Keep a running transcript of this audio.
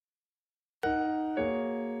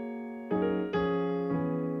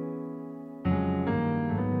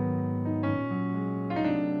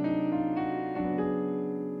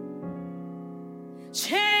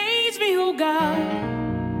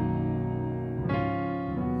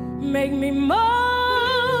Make me more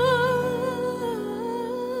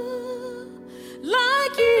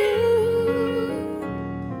like you.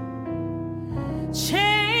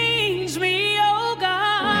 Change me, oh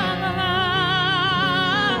God.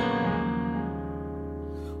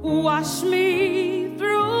 Wash me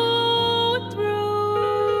through and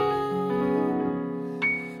through.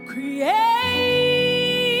 Create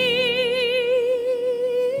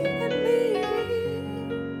in me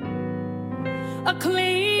a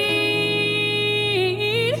clean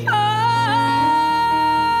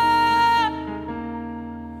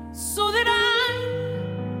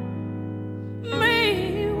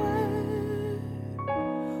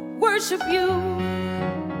worship you.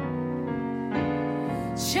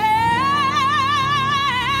 Change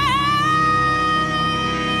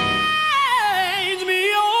me,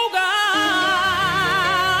 oh God.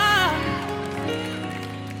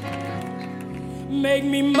 Make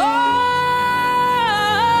me more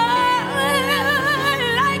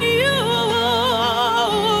like you.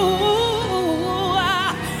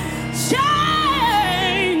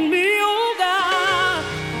 Change me, oh God.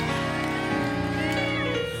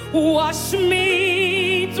 Wash me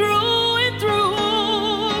through and through.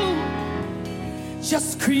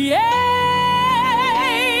 Just create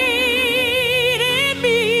in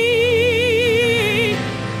me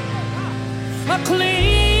a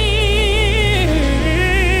clean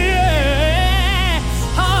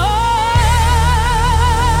heart,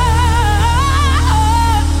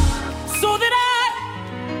 so that I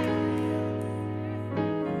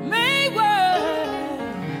may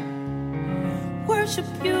worship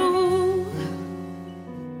you.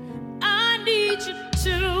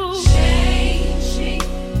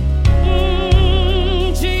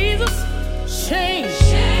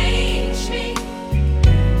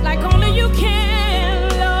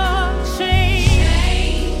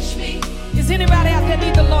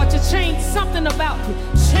 Change something about you.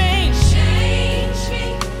 Change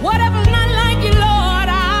me. Whatever's not like you, Lord,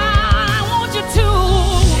 I want you to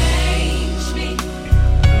change me.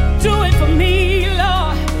 Do it for me,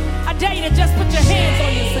 Lord. I dare you to just put your hands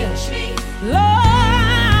on yourself. Lord,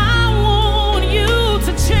 I want you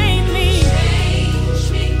to change me.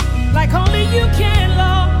 Like only you can,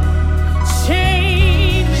 Lord.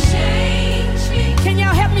 Change me. Can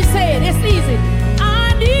y'all help me say it? It's easy.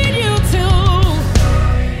 I need you to.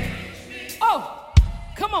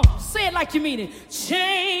 Come on, say it like you mean it.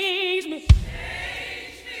 Change me.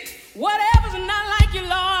 Whatever's not like you,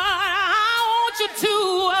 Lord, I want you to.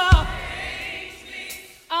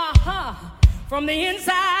 From the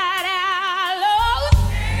inside out, Lord.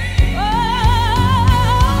 Oh,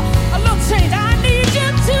 a little change. I need you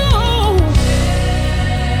to.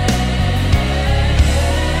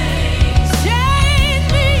 Change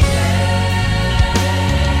me.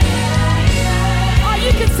 Or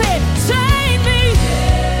you can say it. Change me.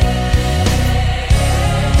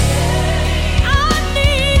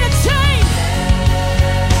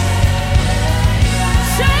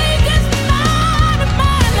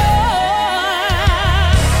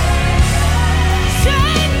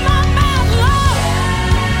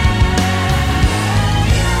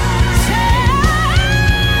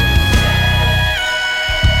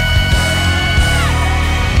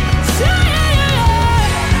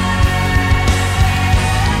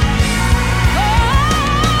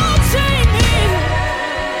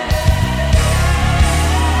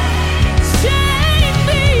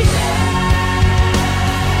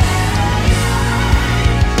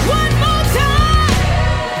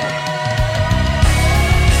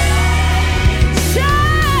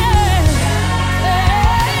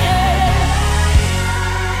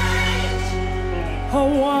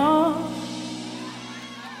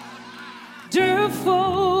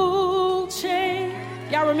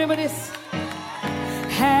 Remember this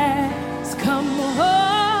has come over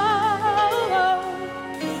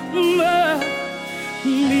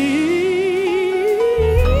me.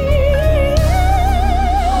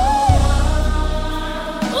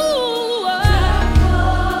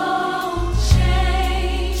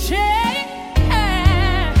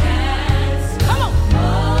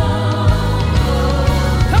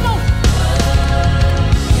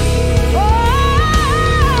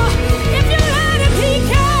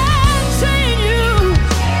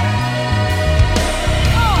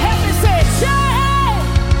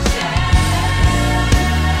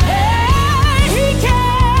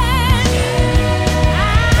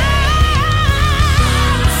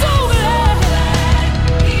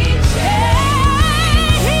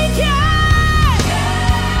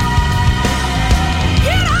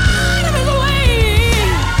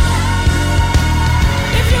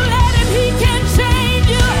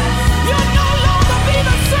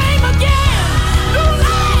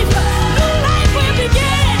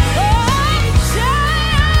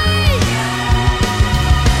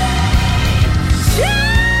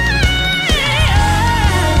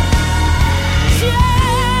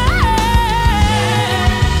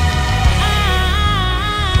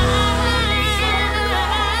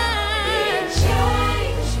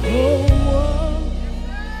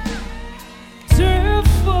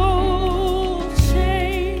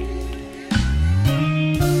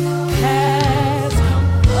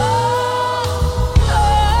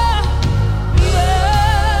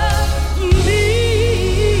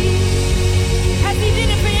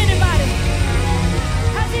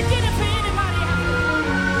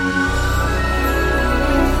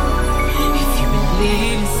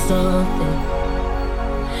 something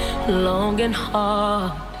long and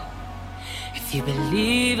hard, if you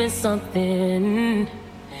believe in something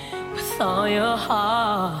with all your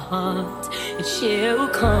heart, it shall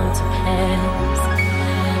come to pass.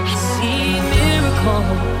 I see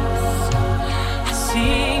miracles, I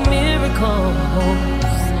see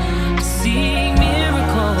miracles, I see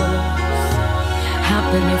miracles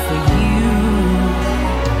happening for you.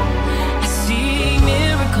 I see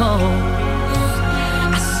miracles,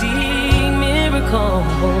 I see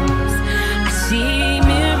miracles, I see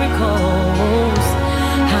miracles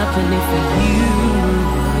happening for you.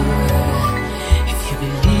 If you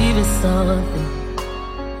believe in something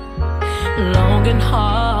long and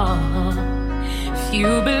hard, if you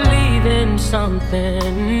believe in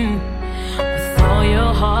something with all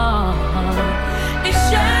your heart, it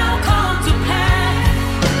shall come to pass.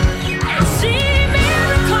 I see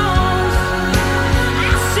miracles,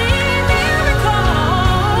 I see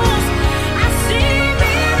miracles, I see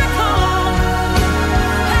miracles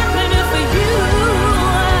happening for you.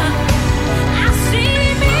 I see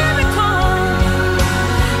miracles,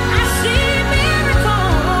 I see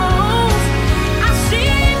miracles, I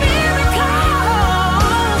see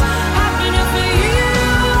miracles happening for you.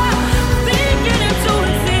 Think it into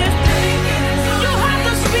existence. You have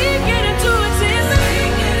to speak it into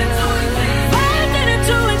existence. Faith it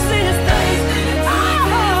into existence.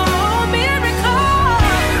 Oh, miracles.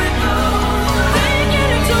 Think it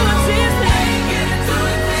into existence.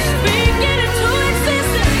 Speak it into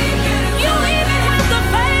existence. You even have to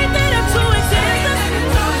faith it into existence.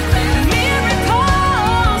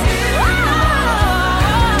 Miracles.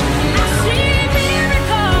 I see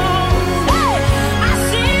miracles. I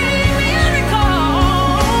see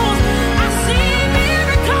miracles. I see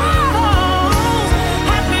miracles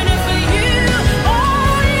happening for you.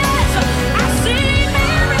 Oh yes, I see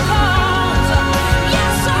miracles.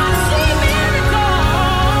 Yes, I see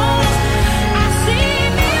miracles. I see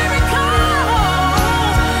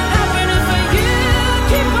miracles happening for you.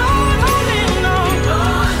 Keep on holding on.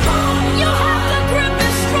 You have to grip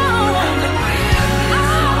it strong.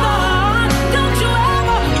 Don't you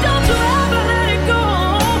ever let it go.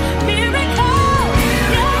 Miracles.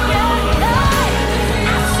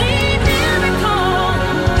 Yeah. I see miracles.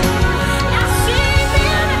 I see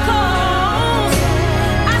miracles.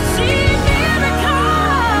 I see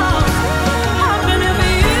miracles happening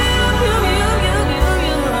for you.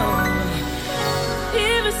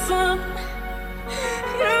 Even some,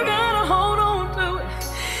 you gotta hold on to it.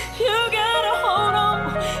 You gotta hold on.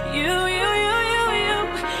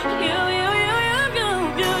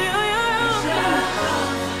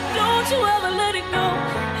 Don't you ever let it go.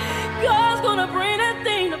 God's gonna bring that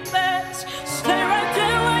thing to pass. Stay right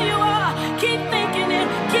there where you are. Keep thinking it,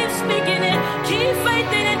 keep speaking it, keep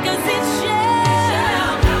faithing it, 'cause it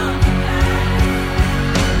shall come to pass.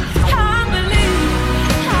 I believe,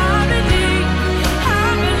 I believe, I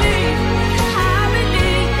believe, I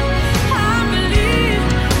believe, I believe,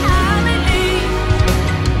 I believe.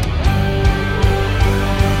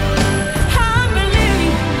 I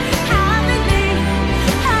believe, I believe,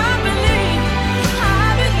 I believe,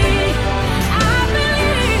 I believe, I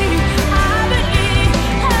believe, I believe,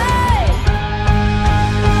 hey.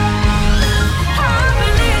 I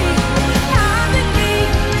believe, I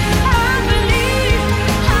believe, I believe,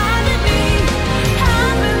 I believe, I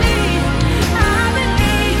believe, I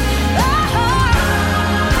believe, oh.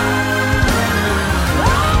 I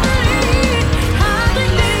believe, I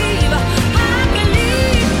believe, I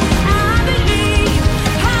believe, I believe,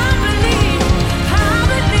 I believe, I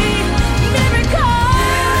believe miracles.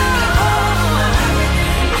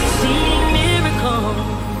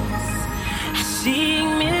 I see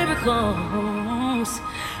miracles.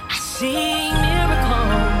 I see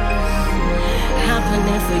miracles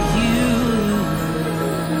happening for you.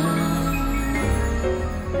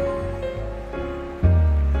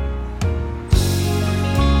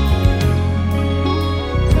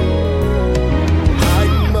 I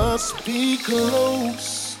must be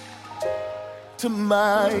close to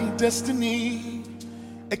my destiny,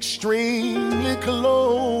 extremely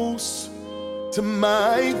close to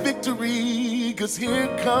my victory, 'cause here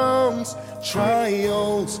comes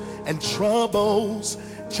trials and troubles,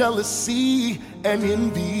 jealousy and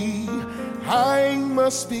envy. I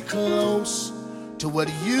must be close to what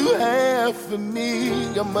you have for me.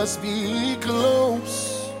 I must be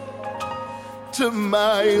close to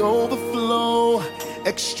my overflow,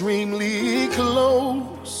 extremely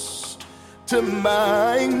close to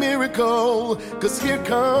my miracle, 'cause here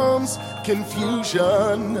comes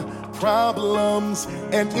confusion, problems,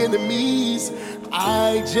 and enemies.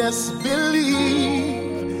 I just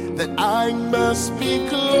believe that I must be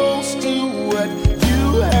close to what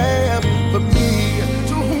you have for me.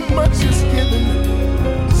 To whom much is given,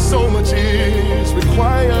 so much is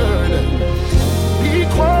required. Be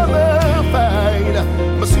qualified,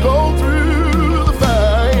 must go through the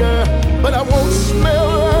fire, but I won't smell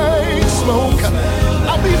like smoke.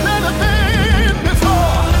 I'll be better than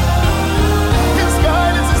before. His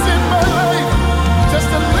guidance is in my life, just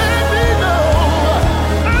to let me know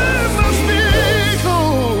I must be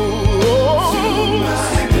close.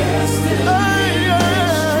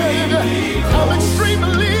 I'm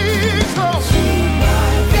extremely close.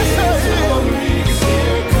 Yes, I am.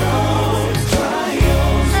 Here comes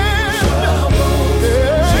trials, troubles,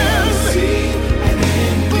 jealousy, and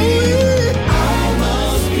envy. I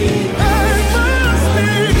must be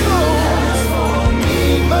close. For me,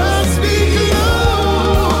 must be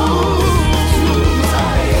close.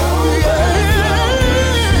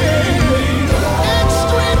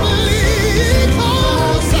 Extremely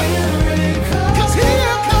close. 'Cause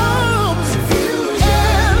here comes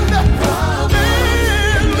confusion and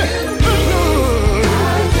problem. I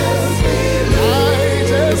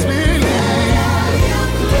just believe I am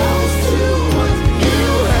close to what you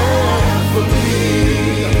have for me.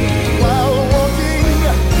 While walking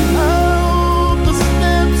out the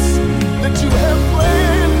steps that you have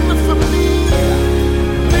planned for me,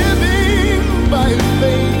 living by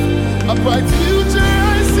faith, a bright future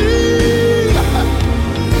I see.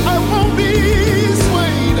 I won't be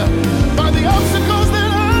swayed by the obstacles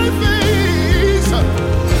that I face.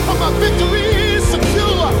 For my victory is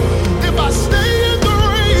secure if I stay in the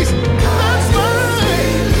race. That's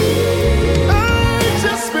mine. I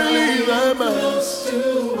just believe I'm close to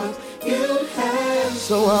what you have.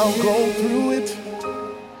 So I'll go through it.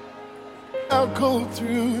 I'll go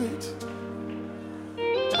through it.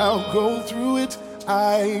 I'll go through it.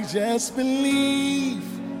 I just believe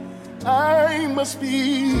I must be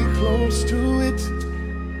close to it.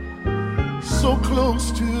 So close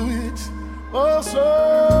to it. Oh, so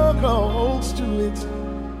close to it.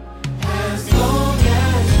 As long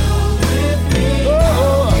as you're with me,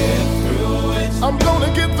 I'll get through it. I'm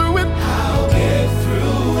gonna get through it. I'll get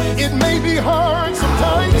through it. It may be hard sometimes,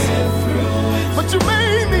 I'll get through it. But you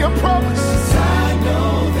made me a promise. I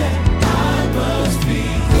know that I must be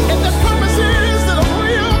close. And that promise is that I'm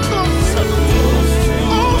real close.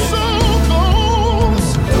 Oh, so close.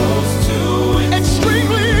 Close to it.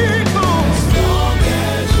 Extremely close. As long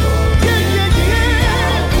as you're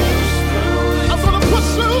I'm gonna push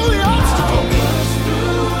through the obstacle,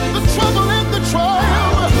 the trouble and the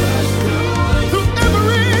trial, through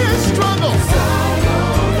every struggle.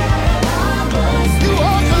 You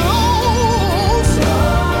are close,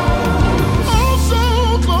 oh so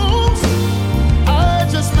close. I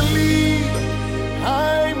just believe I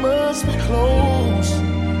must be close to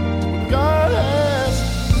what God has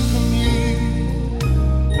for me.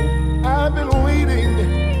 I've been waiting,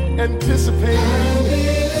 anticipating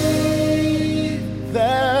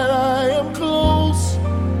that I am close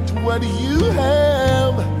to what you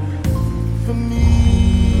have for me.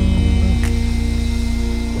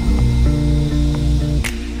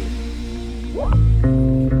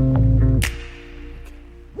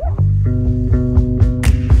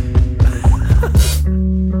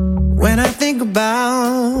 When I think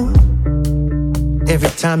about every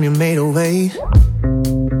time you made a way,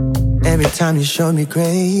 every time you showed me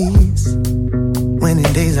grace, when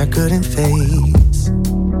in days I couldn't face,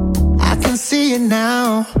 I can see it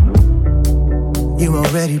now. You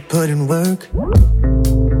already put in work,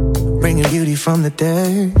 bringing beauty from the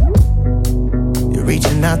dirt. You're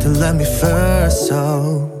reaching out to love me first,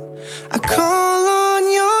 so I call on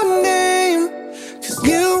your name, 'cause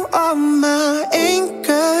you are my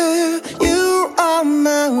anchor, you are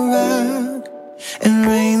my rock, and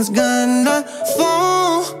rain's gonna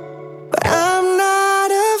fall, but I'm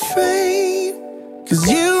not afraid, 'cause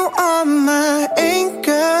you are my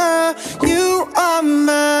anchor, you are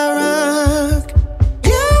my rock.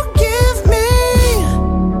 You give me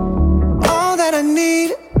all that I need,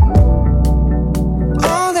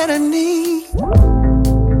 all that I need,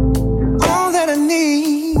 all that I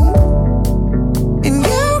need. And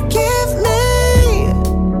you give me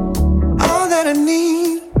all that I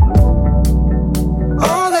need,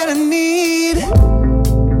 all that I need,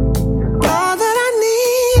 all that I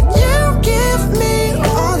need. You give me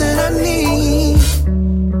all that I need.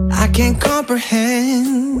 I can't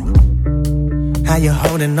comprehend how you're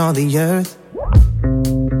holding all the earth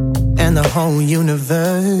and the whole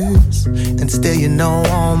universe, and still you know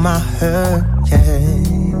all my hurt,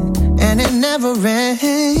 yeah. And it never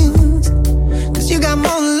ends, 'cause you got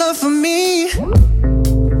more love for me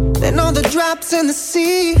than and all the drops in the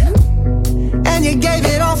sea, and you gave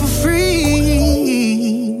it all for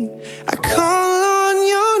free. I call on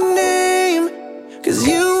your name, 'cause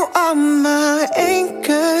you are my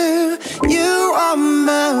anchor, you are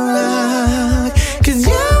my rock, 'cause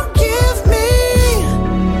you give me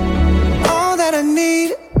all that I need,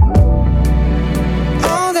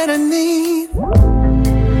 all that I need,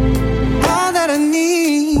 all that I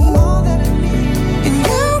need, and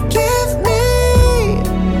you give me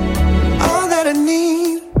all that I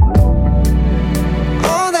need,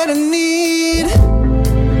 all that I need,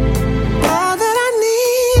 all that I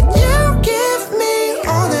need. You give me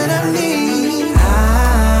all that I need.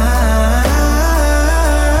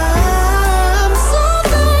 I'm so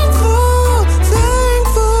thankful,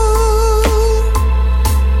 thankful,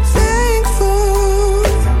 thankful.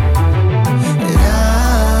 And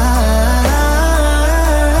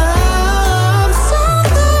I'm so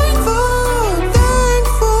thankful,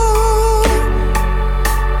 thankful,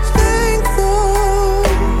 thankful.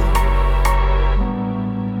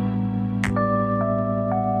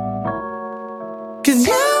 'Cause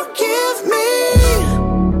you give me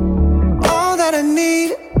all that I need,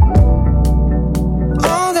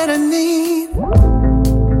 all that I need,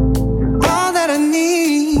 all that I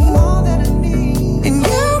need, all that I need, and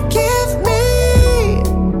you give me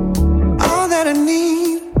all that I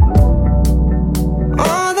need,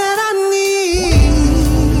 all that I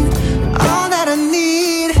need, all that I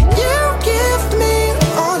need. You give me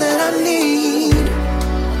all that I need.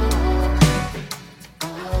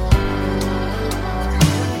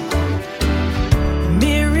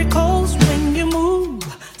 Miracles when you move,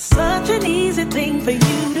 such an easy thing for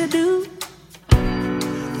you to do.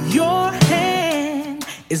 Your hand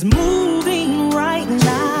is moving right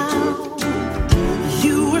now.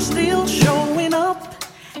 You are still showing up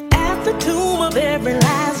at the tomb of every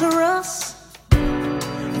Lazarus.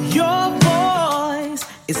 Your voice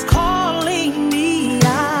is calling me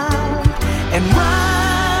out, and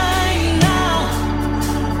right now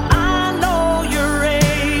I know you're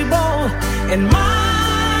able, and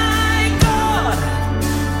my God,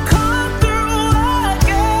 come through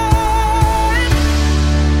again.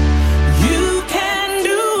 You can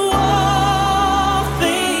do all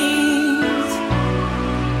things.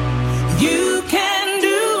 You can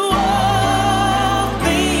do all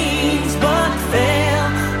things but fail,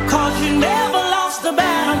 'cause you never lost the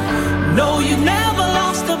battle. No, you never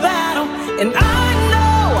lost the battle. And I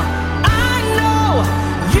know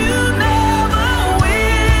you never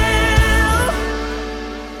will.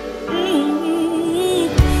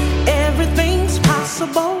 Everything's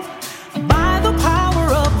possible by the power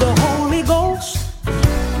of the Holy Ghost.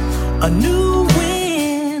 A new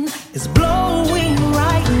wind is blowing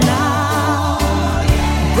right now,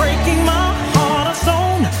 breaking my heart of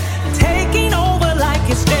stone, taking over like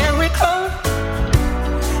hysterical,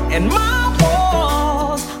 and my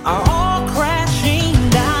walls are all crashing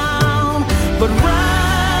down. But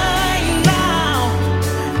right now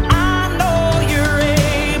I know you're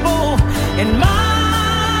able, and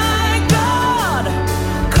my God,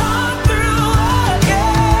 come through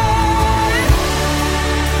again.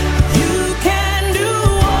 You can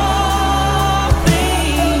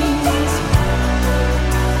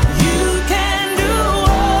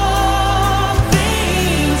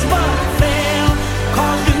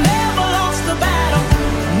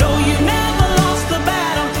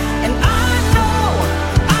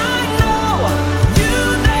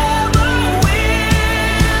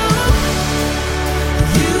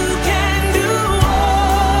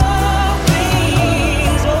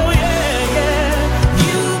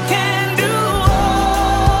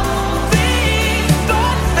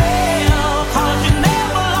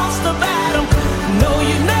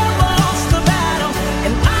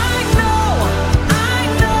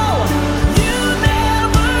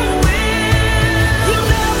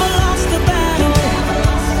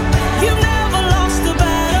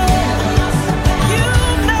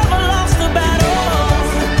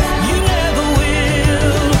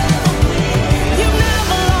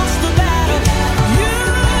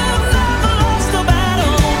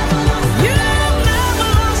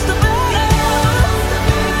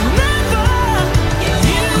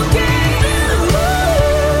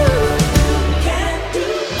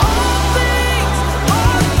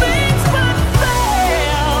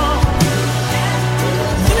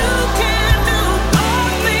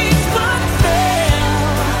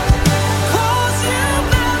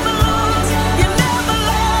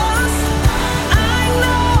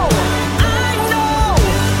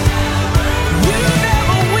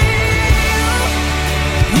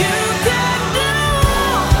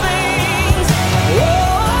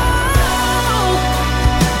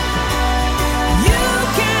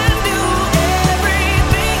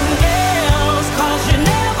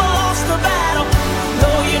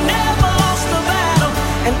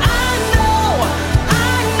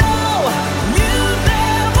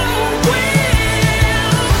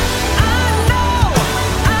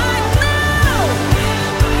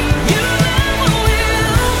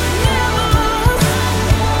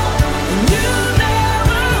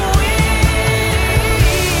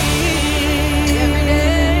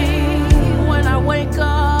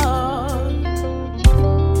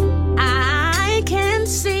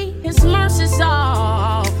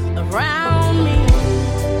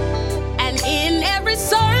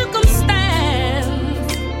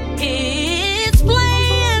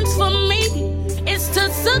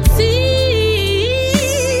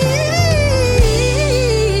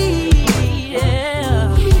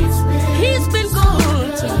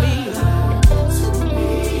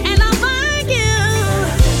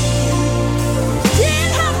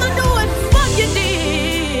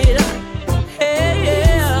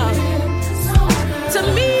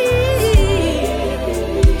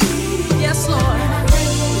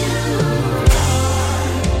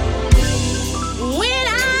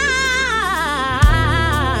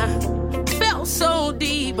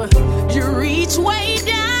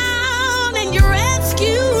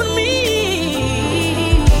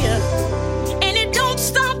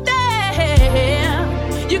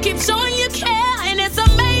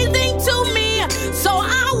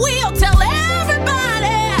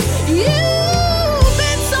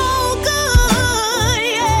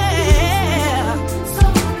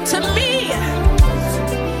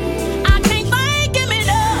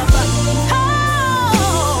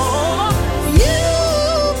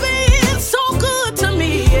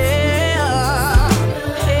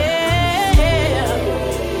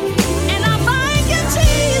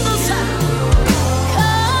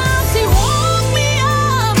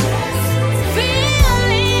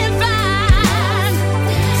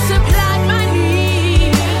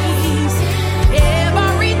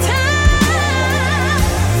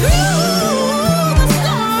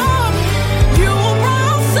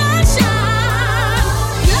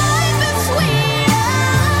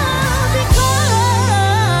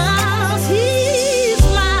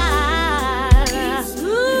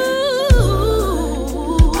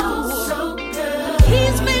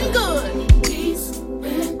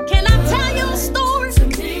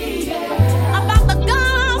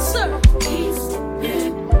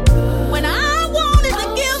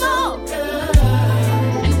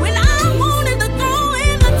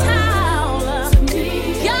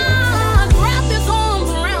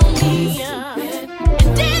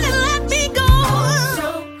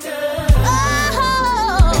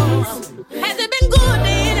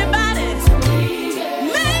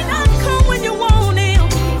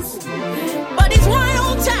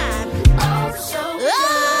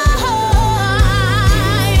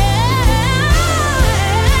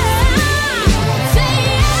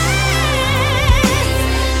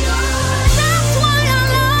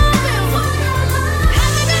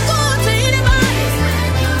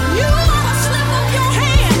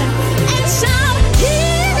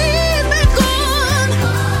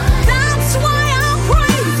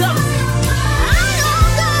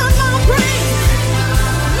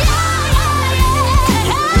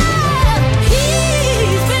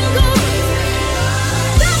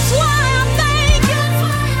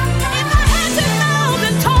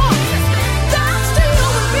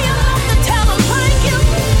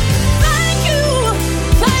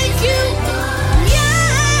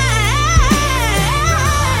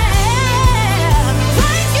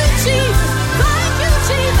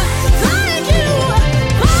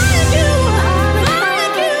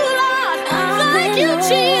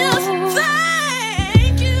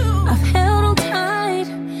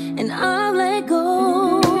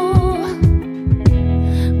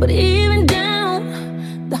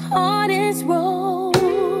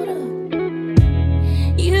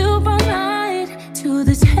to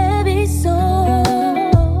this heavy soul.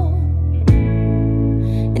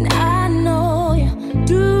 And I know you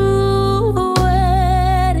do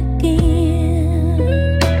it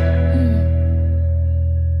again.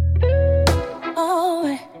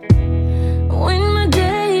 Oh, when my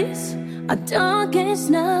days are darkest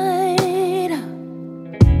night,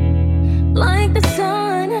 like the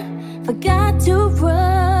sun forgot to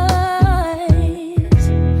rise,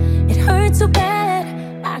 it hurts so bad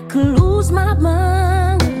I could lose my mind,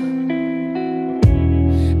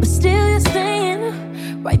 but still you're staying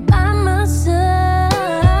right by my side.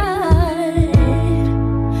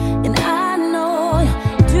 And I know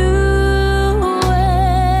you'll do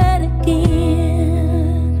it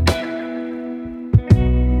again.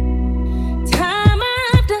 Time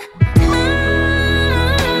after time,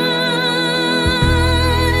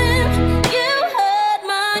 you heard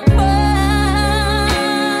my cry.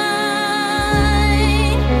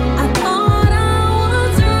 I thought I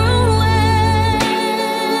was ruined,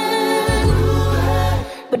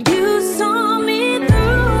 but you saw me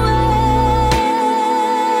through it.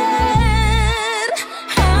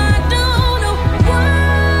 I don't know why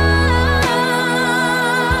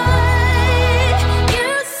you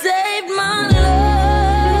saved my life,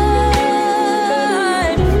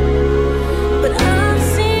 but I've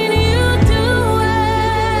seen you do it,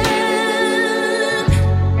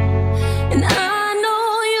 and I know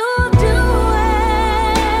you'll do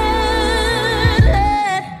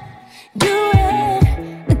it. Do it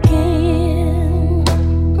again.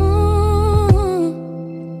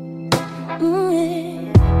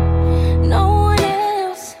 No one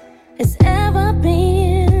else has ever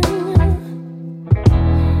been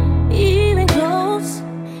even close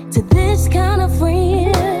to this kind of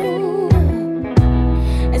friend.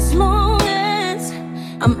 As long as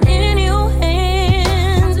I'm in your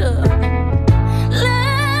hands,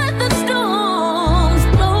 let the storms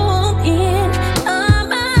blow in.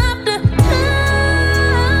 Time after time,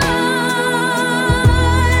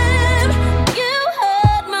 you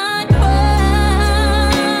heard my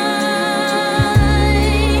cry.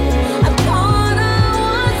 I thought I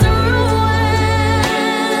was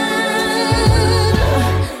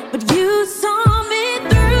ruined, but you saw me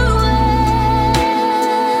through it.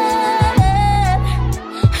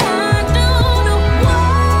 I don't know why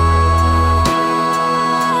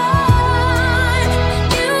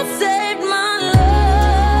you saved my life,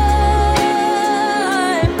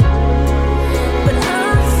 but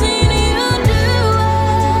I've seen you do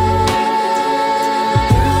it,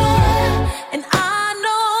 and I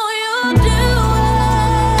know you'll do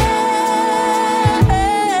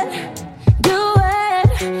it. Do it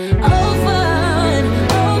over and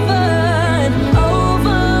over and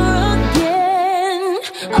over again.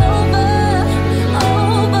 Over,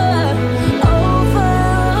 over, over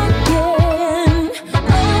again.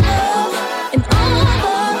 Over and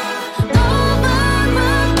over, over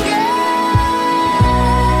again.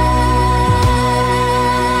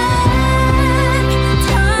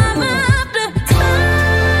 Time after time,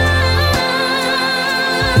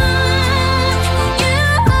 you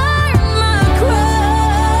heard my cry.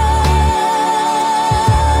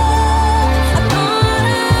 I thought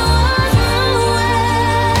I was ruined,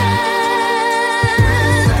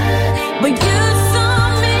 but you saw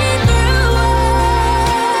me through it.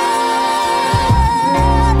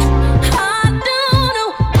 I don't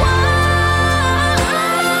know why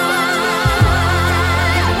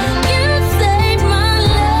you saved my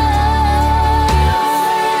life,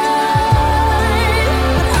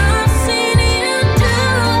 but I've seen you do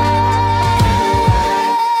it.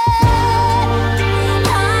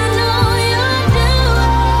 I know you'll do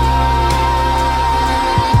it.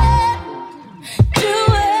 Do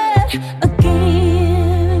it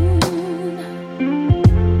again.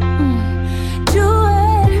 Do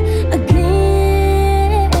it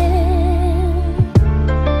again.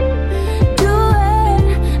 Do it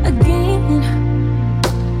again.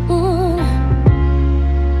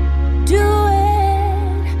 Do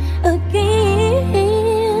it again.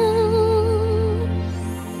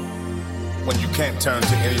 When you can't turn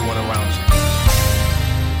to anyone around you,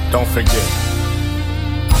 don't forget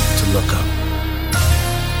to look up.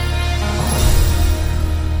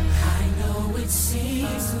 I know it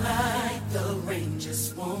seems like the rain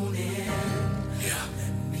just won't end.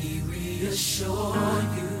 Let me reassure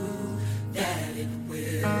you that it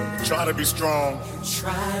will. Try to be strong.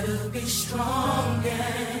 Try to be strong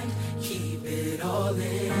and keep it all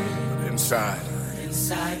in. Inside.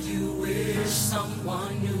 Inside you wish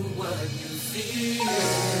someone knew what you feel.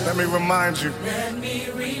 Let me remind you. Let me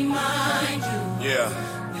remind you. Yeah.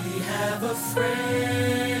 We have a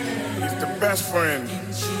friend. He's the best friend. In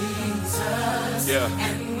Jesus. Yeah.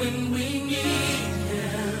 And when we need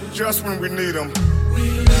him, just when we need him, we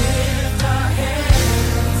lift our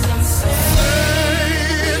hands and say,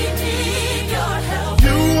 we need your help.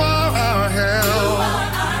 You are our help. You are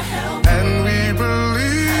our help. And we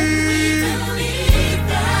believe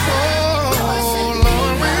that. Oh,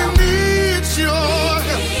 Lord, we need your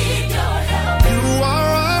help. You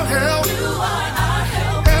are our help. You are our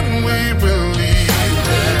help. And we believe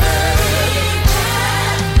that.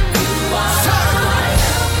 You are our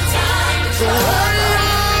help. Time to So way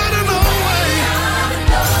out of the way,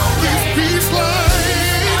 His peace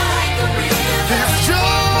light, His joy.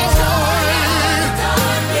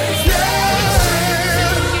 Yeah,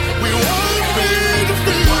 we won't be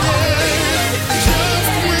defeated. Just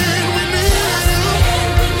when we need Him,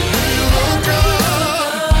 we look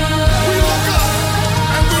up,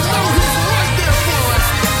 and we know He's right there for us.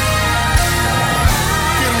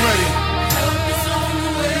 Get ready. help is on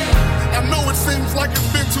the way. I know it seems like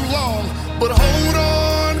it's been too long, but hold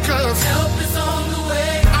on, 'cause Help is on the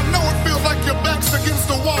way. I know it feels like your back's against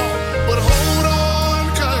the wall, but hold on,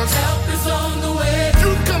 'cause Help is on the way.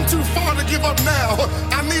 you've come too far to give up now.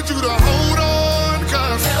 I need you to hold on,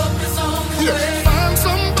 'cause Help is on the way. find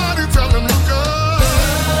somebody, tell them, look up.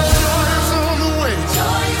 Joy is on the way.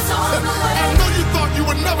 Joy is on the way. I know you thought you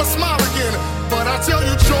would never smile again, but I tell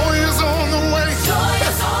you, joy is on the way. Joy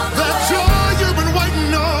is on the That way. joy you've been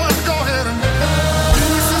waiting on, go ahead and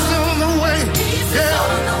peace is on the way. Peace is Yeah, on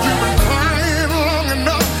the you've been crying long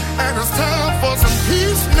enough, and it's time for some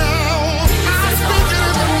peace now. I speak it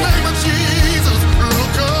in the name of Jesus.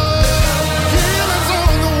 Look up, healing's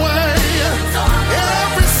on the way.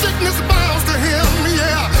 Every sickness bows to Him.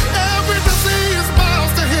 Yeah, every disease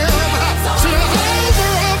bows to Him. Jehovah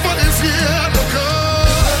Rapha is here. Look up,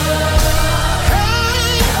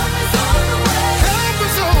 help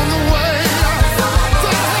is on the way.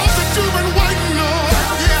 The help that you've been waiting on.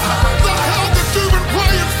 Yeah, the help that you've been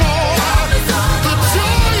praying for. The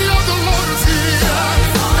joy of the Lord is here,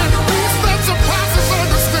 and peace that surpasses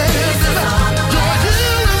understanding. Your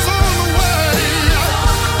healing's on the way.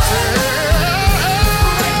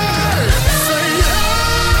 Say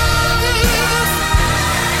yes.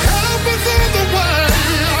 Help is on the way.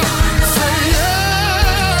 Say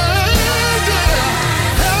yes.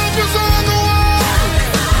 Help is on the way.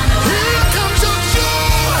 Here comes your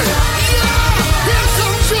joy. Yeah. Here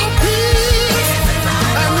comes your peace.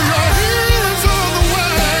 And your healing's on the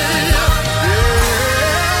way.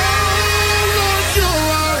 Yeah. Lord, you're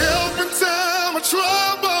our help in time of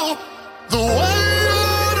trouble. The way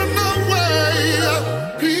out of no way.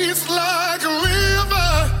 Peace like a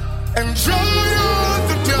river. And joy on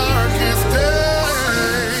the darkest day.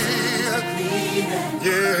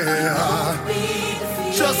 Yeah.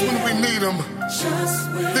 Just when we need Him,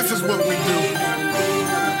 this is what we do.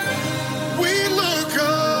 We look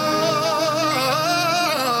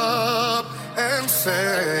up and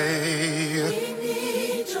say,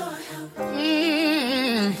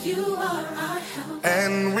 You are our help.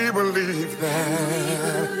 and we believe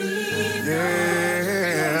that.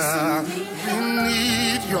 Yeah, we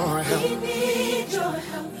need your help.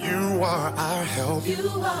 You are our help, You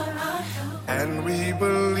are our help. and we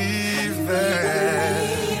believe that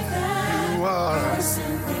you are.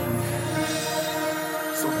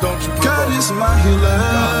 So don't you give God up. is my healer,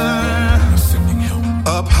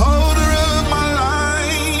 upholder of my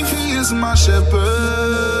life. He is my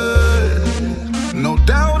shepherd. No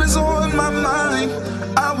doubt is on my mind.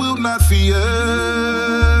 I will not fear.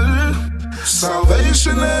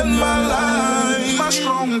 Salvation in my life, my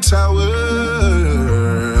strong tower.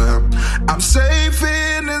 I'm safe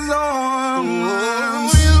in His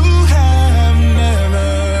arms. You have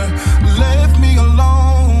never left me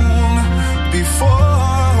alone before,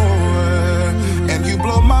 and you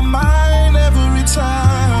blow my mind every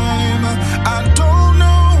time. I don't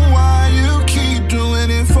know why you keep doing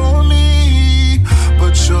it for me,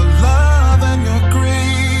 but your love and your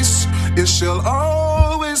grace, it shall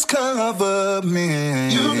always cover me.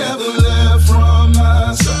 You never left from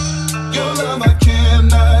my side. Your love I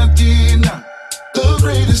cannot deny. The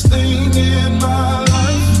greatest thing in my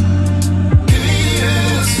life, He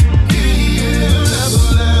is. Never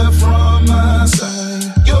left from my side.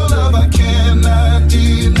 Your love I cannot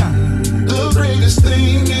deny. The greatest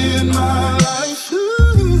thing in my life,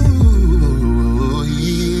 ooh,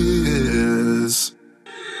 yes.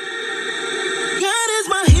 God is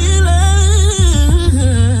my healer,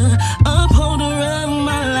 upholder of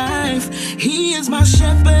my life. He is my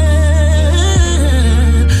shepherd.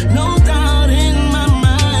 No doubt in my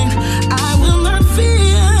mind, I will not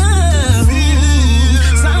fear.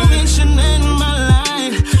 Salvation in my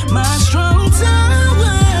life, my strong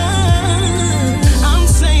tower.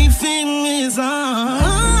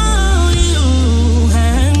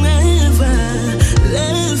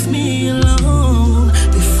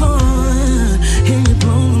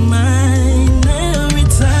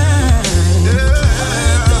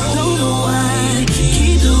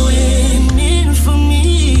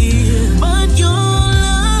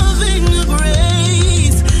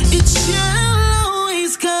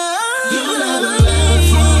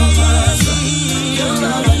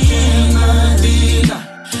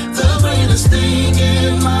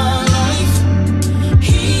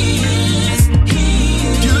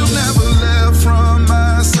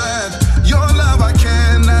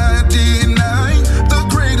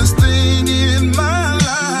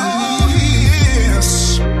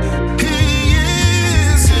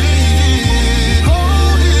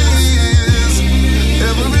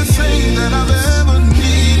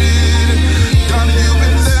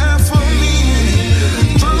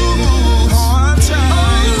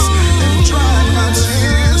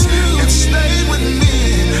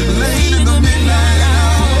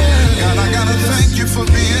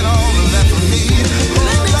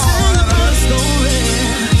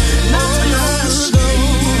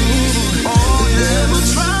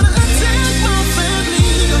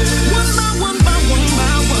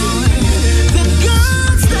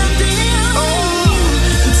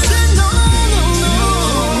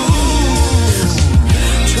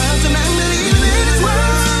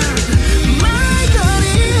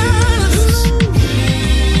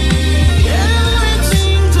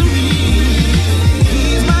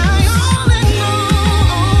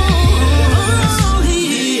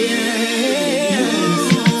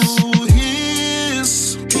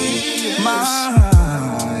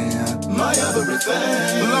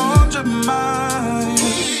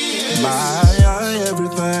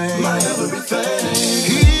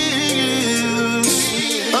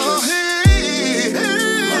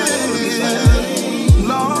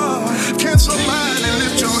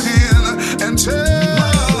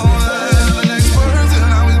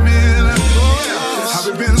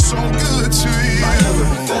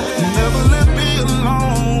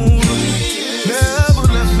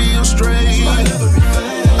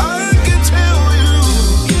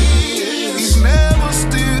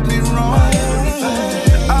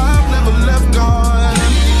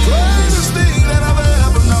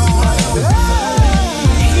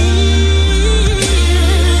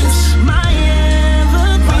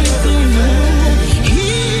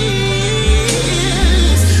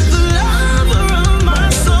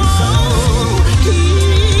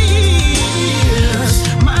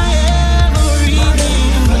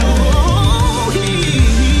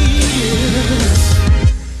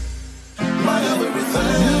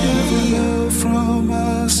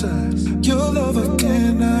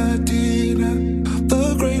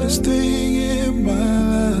 greatest thing in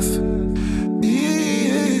my life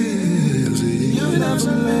is you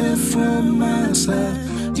never left from my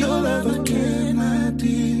side. Your love I cannot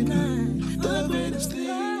deny. The greatest thing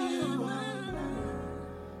in my life.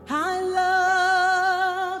 I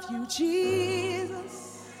love you,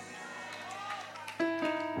 Jesus.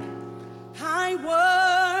 I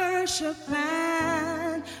worship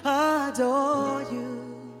and adore you.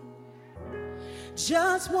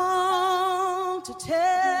 Just want to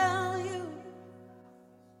tell you,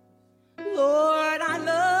 Lord, I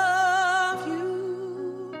love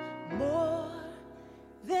you more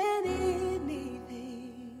than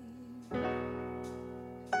anything.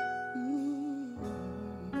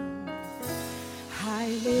 I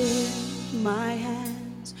lift my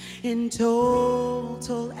hands in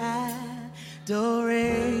total adoration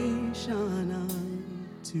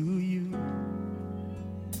unto you.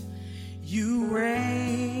 You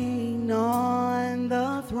reign on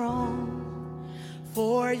the throne,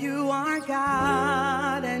 for you are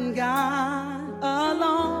God and God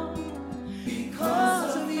alone.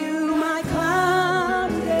 Because of you, my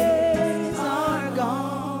cloudy days are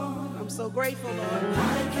gone. I'm so grateful, Lord.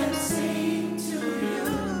 I can sing to you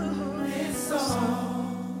this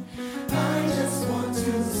song. I just want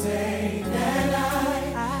to say that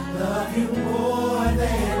I love you more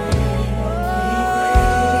than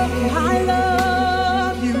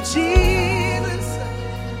Jesus,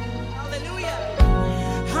 hallelujah.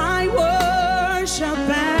 I worship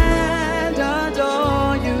and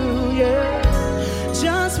adore you, yeah.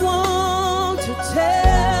 Just want to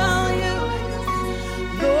tell you,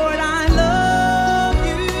 Lord, I love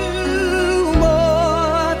you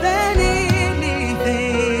more than anything.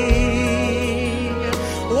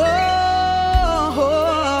 Whoa,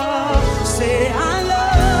 say I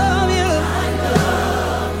love you.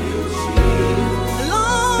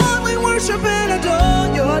 Worship and adore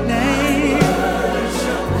your name.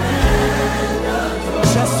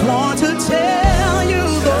 Just want to tell you,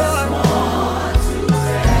 Lord.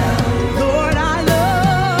 Lord, I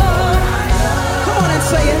love. Come on and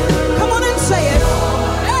say it. Come on and say it.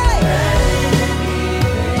 Hey.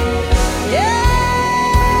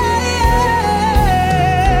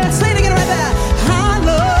 Yeah. Say it again right there. I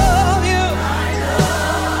love you.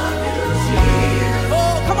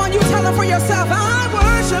 Oh, come on, you tell it for yourself. I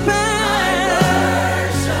worship and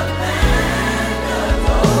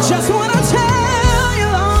just want to tell you,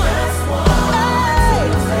 Lord, hey,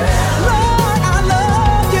 Lord, I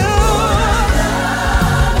love you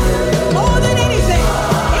more than anything,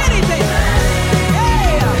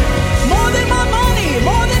 yeah, more than my money,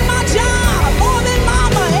 more than my job, more than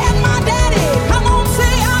mama and my daddy. Come on,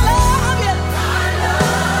 say I love you.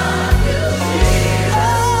 Oh,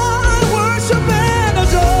 I worship and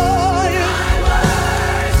adore you.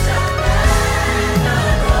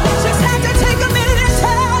 Just have to take a minute and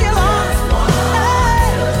tell you, Lord. Hey,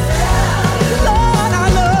 Lord, I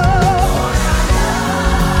love.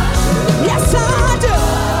 Yes, I do.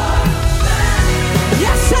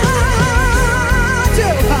 Yes, I do.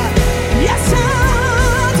 Yes, I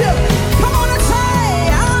do. Come on and say,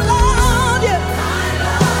 I love you.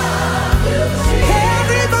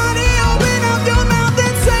 Everybody open up your mouth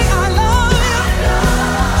and say, I love you.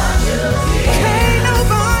 Can't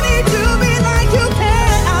nobody do me like you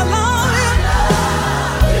can. I love you.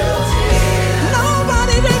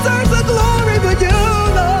 Nobody deserves the glory but you,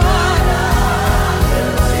 Lord.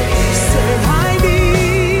 Say, I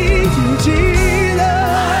need you, Jesus.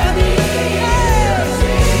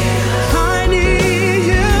 I need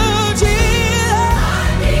you, Jesus.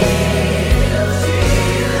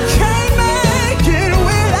 Can't make it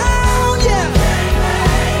without you.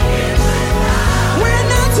 We're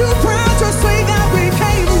not too proud to say that we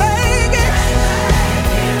can't make it.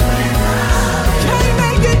 Can't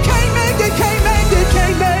make it, can't make it, can't make it,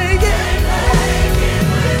 can't make it.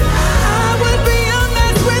 I would be a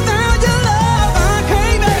mess without your love. I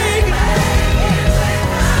can't make it.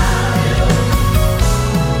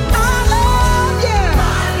 I love you.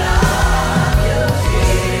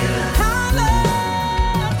 I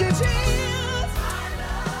love you, Jesus. I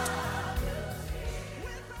love you, Jesus.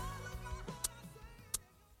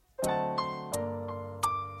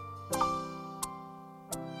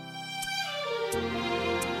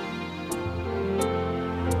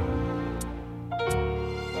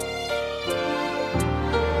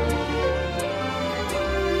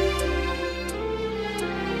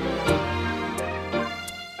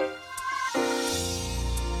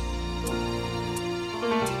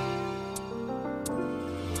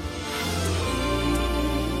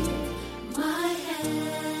 My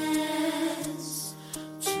hands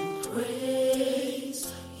to praise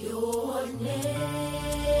your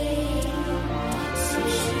name.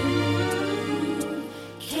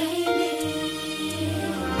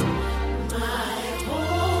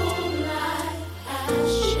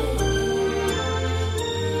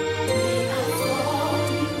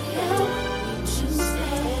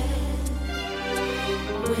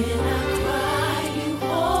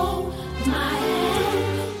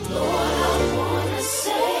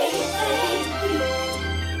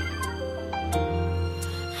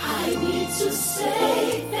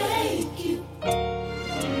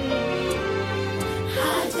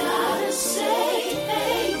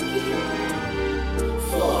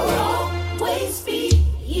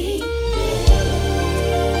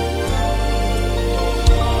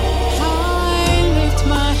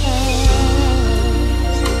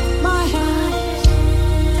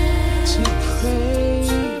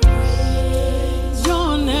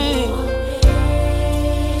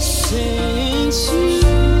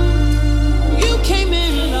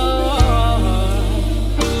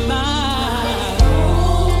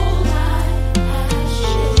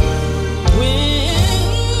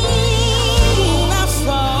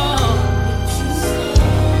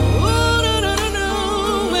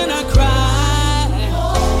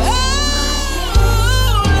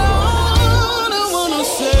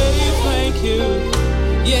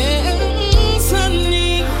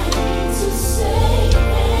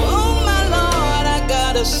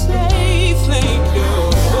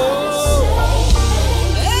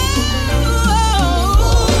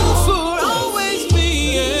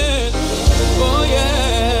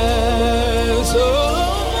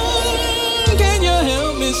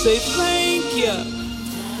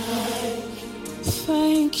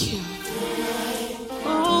 you.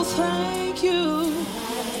 Oh, thank you.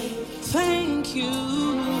 Thank you.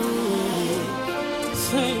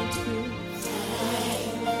 Thank you.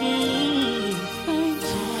 Thank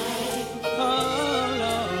you. Oh,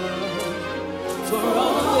 Lord. For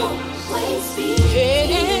always being.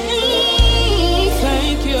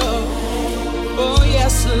 Thank you. Oh,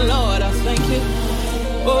 yes, Lord, I thank you.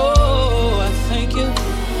 Oh, I thank you.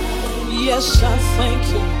 Yes, I thank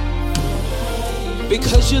you.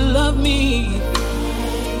 Because you love me.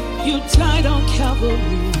 You died on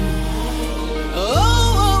Calvary.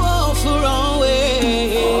 Oh, for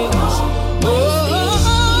always.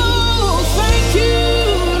 Oh, thank you,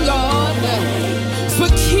 Lord, for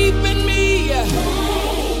keeping me,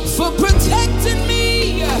 for protecting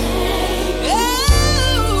me. Oh,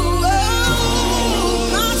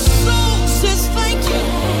 my soul says thank you.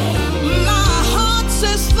 My heart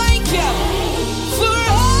says thank you for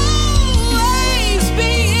always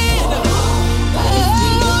being. Oh,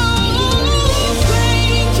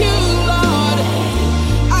 thank you, Lord.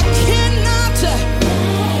 I cannot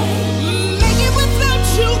make it without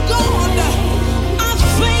you, God. I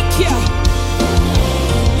thank you.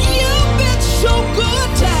 You've been so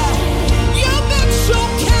good. You've been so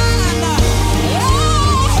kind.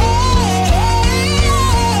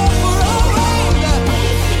 For always.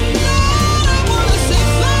 Lord, I want to say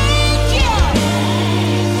thank you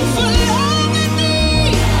for loving me,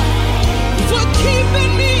 for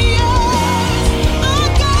keeping me. I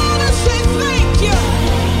gotta say thank you.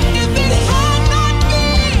 If it had not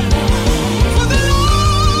been for the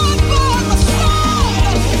Lord by my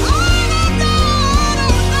side, I don't know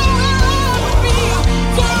where I would be.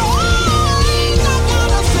 For always, I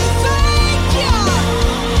gotta say thank you.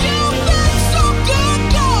 You've been so good,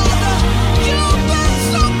 God. You've been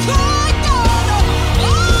so kind, God.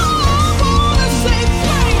 Oh, I wanna say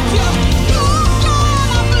thank you. Oh, God,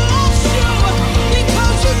 I bless you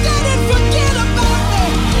because you didn't forget about me.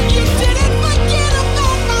 You didn't forget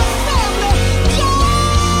about my family.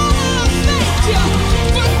 God, I thank you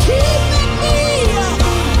for keeping me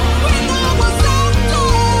when I was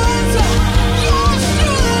outdoors. You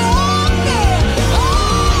still loved me. Oh,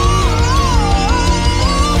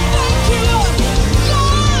 thank you,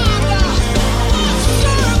 God. I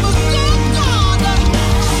serve a good God,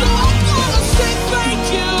 so I gotta say thank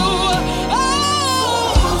you.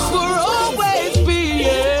 Oh, for always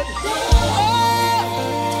being.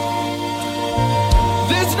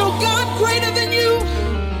 There's no God greater than you.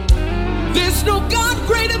 There's no God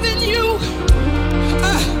greater than you.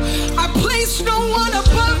 I place no one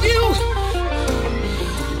above you.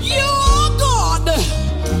 You are God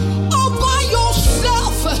all by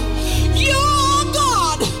yourself. You are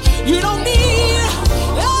God. You don't need.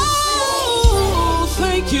 Oh,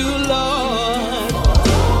 thank you, Lord.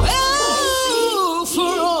 Oh,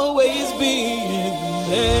 for always being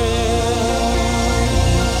there.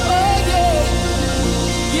 Oh, yeah.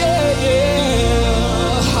 Yeah,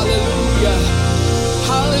 yeah. Hallelujah.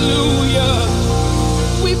 Hallelujah.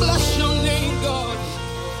 We bless your name, God.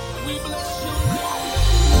 We bless your name.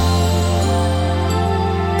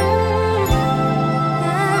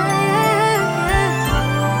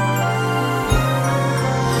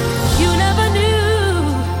 You never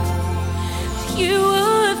knew you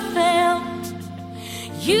would fail.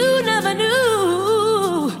 You never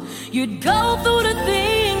knew you'd go through the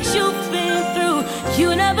things you've been through.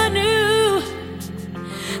 You never knew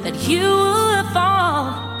that you would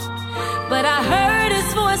fall. But I heard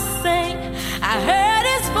his voice say, I heard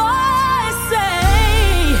his voice say,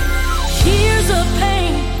 years of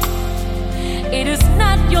pain, it is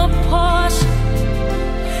not your portion.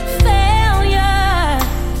 Failure,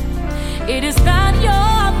 it is not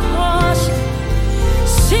your portion.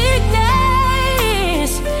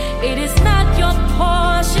 Sickness, it is not your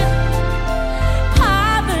portion.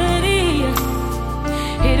 Poverty,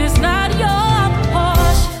 it is not your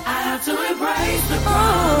portion. I have to embrace the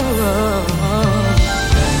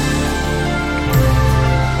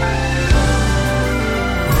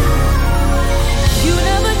You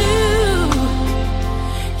never knew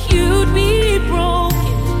you'd be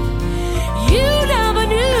broken. You never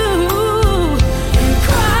knew you'd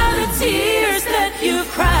cry the tears that you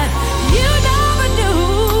cried. You never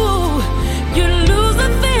knew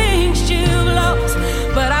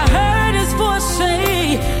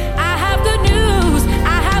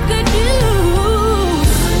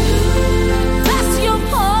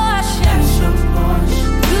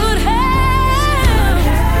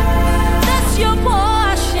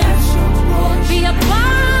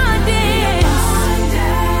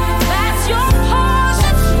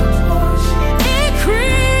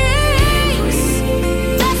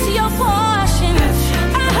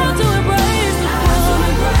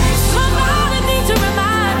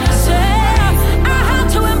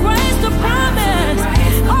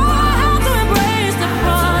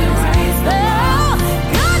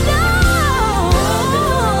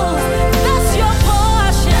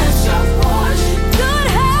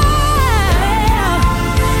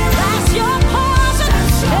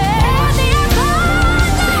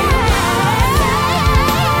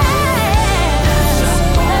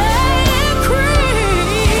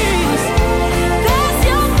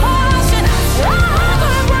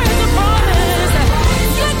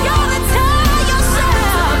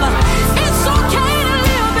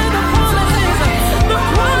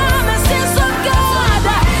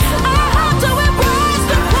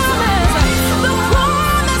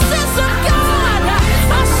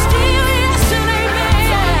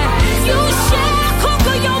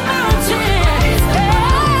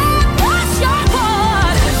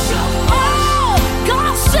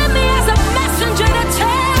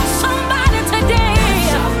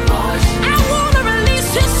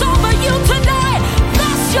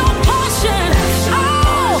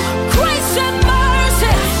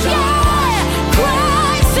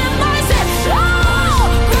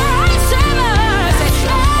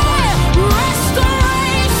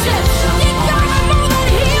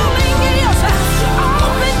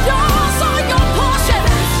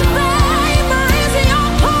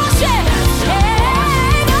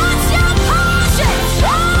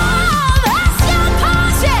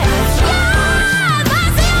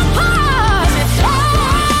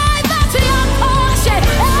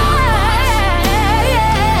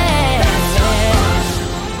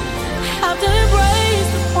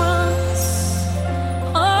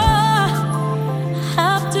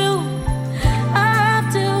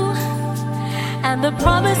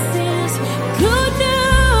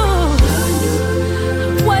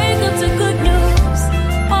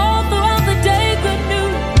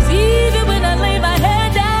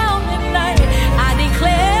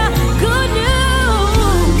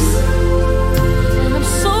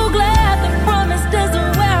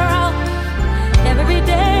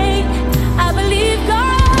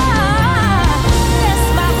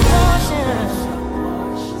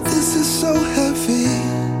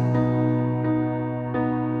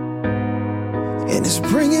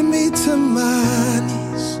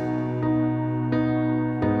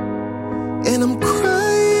And I'm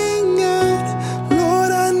crying out,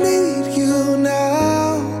 Lord, I need you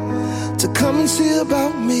now to come and see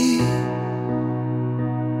about me.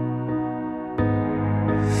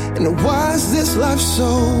 And why is this life so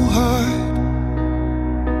hard?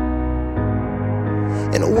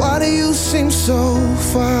 And why do you seem so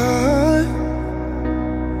far?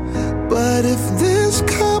 But if this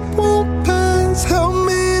cup won't pass, help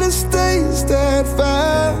me to stay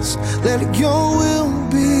steadfast. Let your will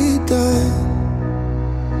be done.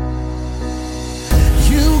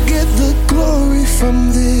 You get the glory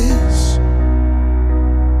from this.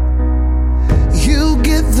 You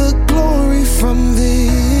get the glory from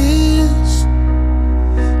this.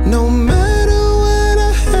 No matter what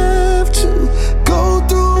I have to go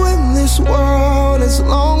through in this world, as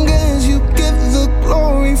long as you get the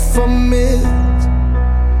glory from it.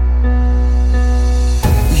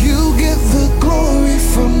 You get the glory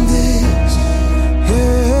from this.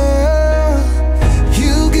 Yeah.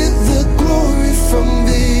 You get the glory from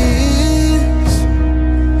this.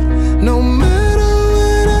 No matter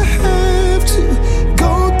what I have to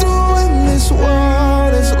go through in this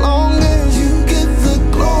world, as long as you get the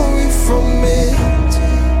glory from it.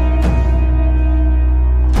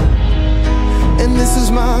 And this is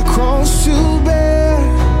my cross to bear.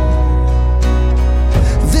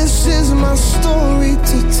 This is my story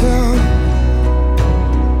to tell.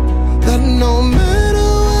 That no matter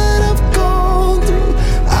what I've gone through,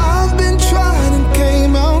 I've been tried and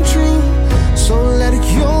came out true. So let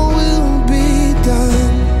your will be done.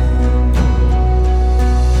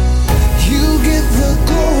 You get the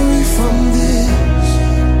glory from this.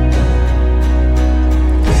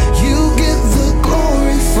 You get the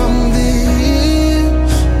glory from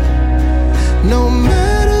this. No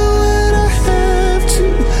matter what I have to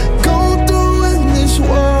go through in this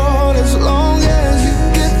world, as long as you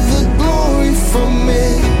get the glory from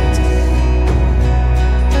it.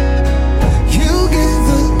 You get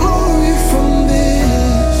the glory from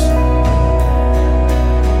this.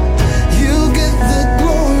 You get the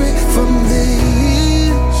glory from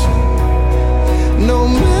this. No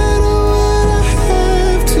matter what I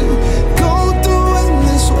have to go through in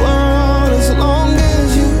this world, as long as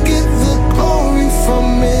you get the glory from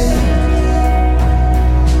it.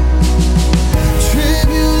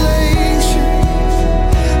 Tribulation,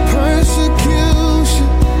 persecution,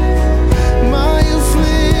 my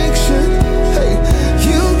affliction, hey,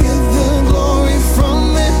 you get the glory from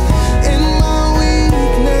it. In my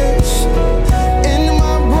weakness, in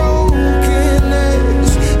my brokenness,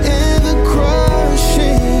 in the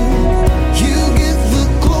crushing, you get the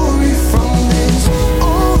glory from this.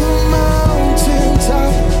 On the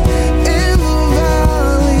mountaintop, in the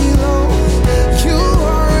valley low, you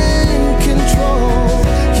are in control.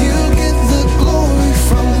 You get the glory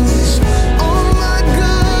from this. On my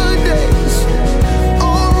good days,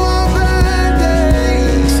 on my bad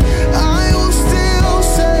days, I will still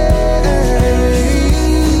say,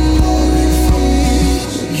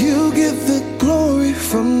 you get the glory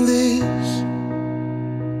from this.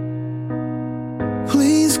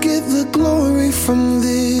 Please get the glory from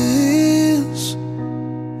this.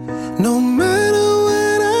 No matter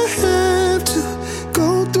what I have to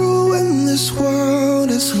go through in this world,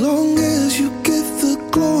 as long as you get the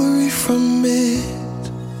glory from it.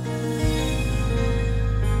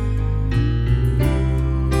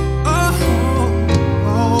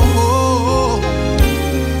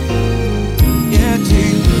 Yeah,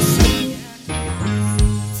 Jesus.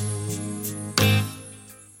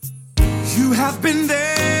 You have been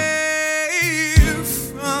there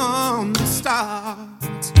from the start.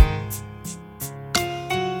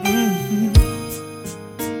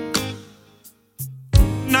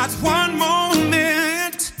 Not one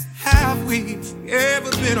moment have we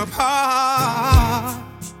ever been apart.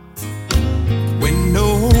 When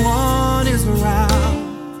no one is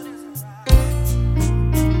around,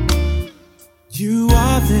 you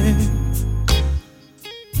are there.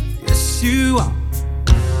 Yes, you are.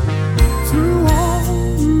 Through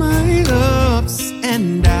all my ups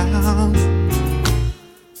and downs,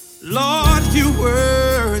 Lord, you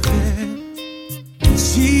were there.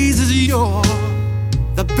 Jesus, you're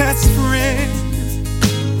the best friend,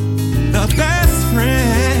 the best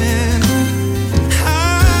friend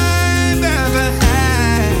I've ever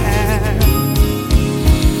had.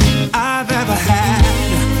 I've ever had.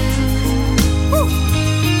 Woo.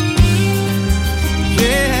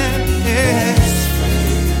 Yeah, yeah.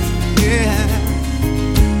 Yeah.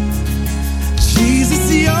 Jesus,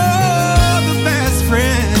 you're the best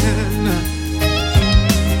friend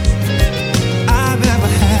I've ever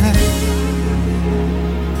had.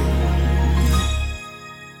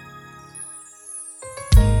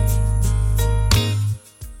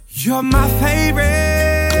 You're my favorite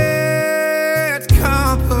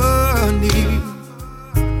company.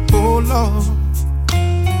 Oh Lord,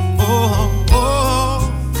 oh.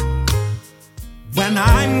 When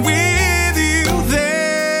I'm with you,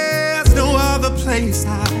 there's no other place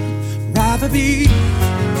I'd rather be.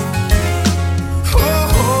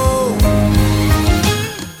 Oh,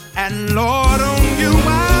 and Lord, on you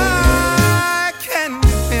I can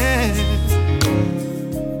depend.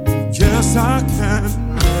 Yes, I can.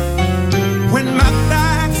 When my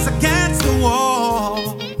back's against the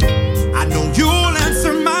wall, I know you'll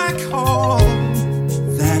answer my call.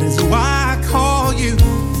 That is why I call you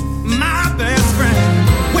my best friend.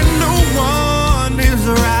 When no one is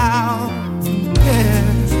around, yeah,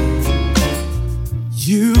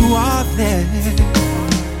 you are there.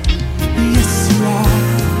 Yes, you are.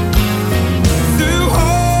 Through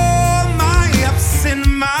all my ups and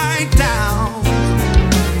my downs,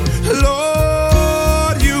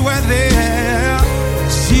 Lord, you were there.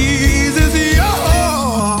 Jesus,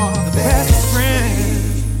 you're the best friend.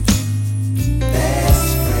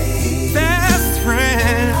 Best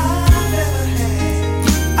friend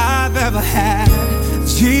I've ever had.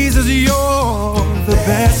 Jesus, you're the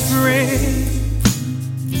best friend.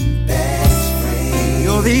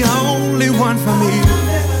 You're the only one for me.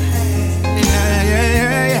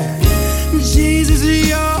 Yeah. Jesus,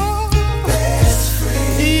 you're best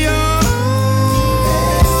friend.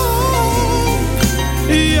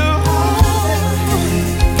 You're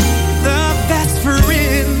the best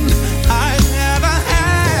friend I've ever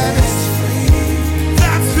had.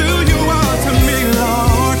 That's who you are to me,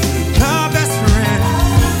 Lord. The best friend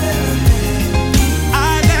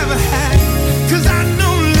I've ever had. 'Cause I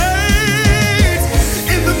know late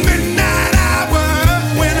in the midnight hour,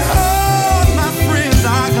 when all my friends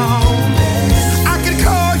are gone, I can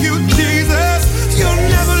call you Jesus. You'll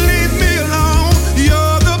never leave me alone.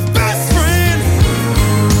 You're the best friend.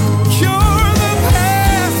 You're the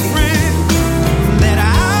best friend that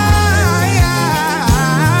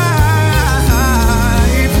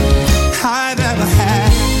I've ever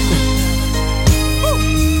had. Woo.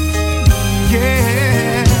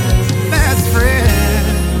 Yeah, best friend.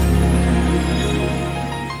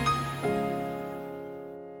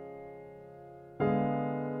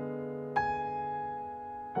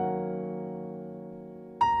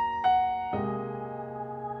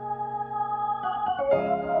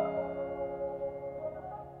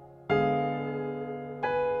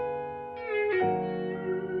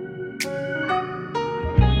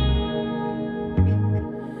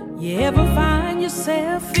 You ever find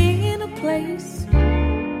yourself in a place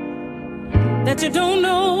that you don't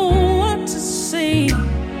know what to say?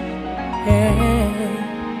 Hey,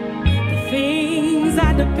 the things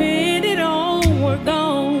I depended on were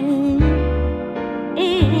gone.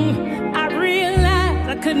 I realized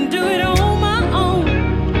I couldn't do it on my own.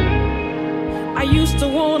 I used to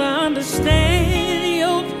want to understand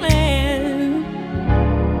your plan.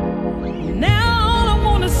 Now all I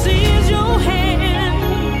want to see is your hand.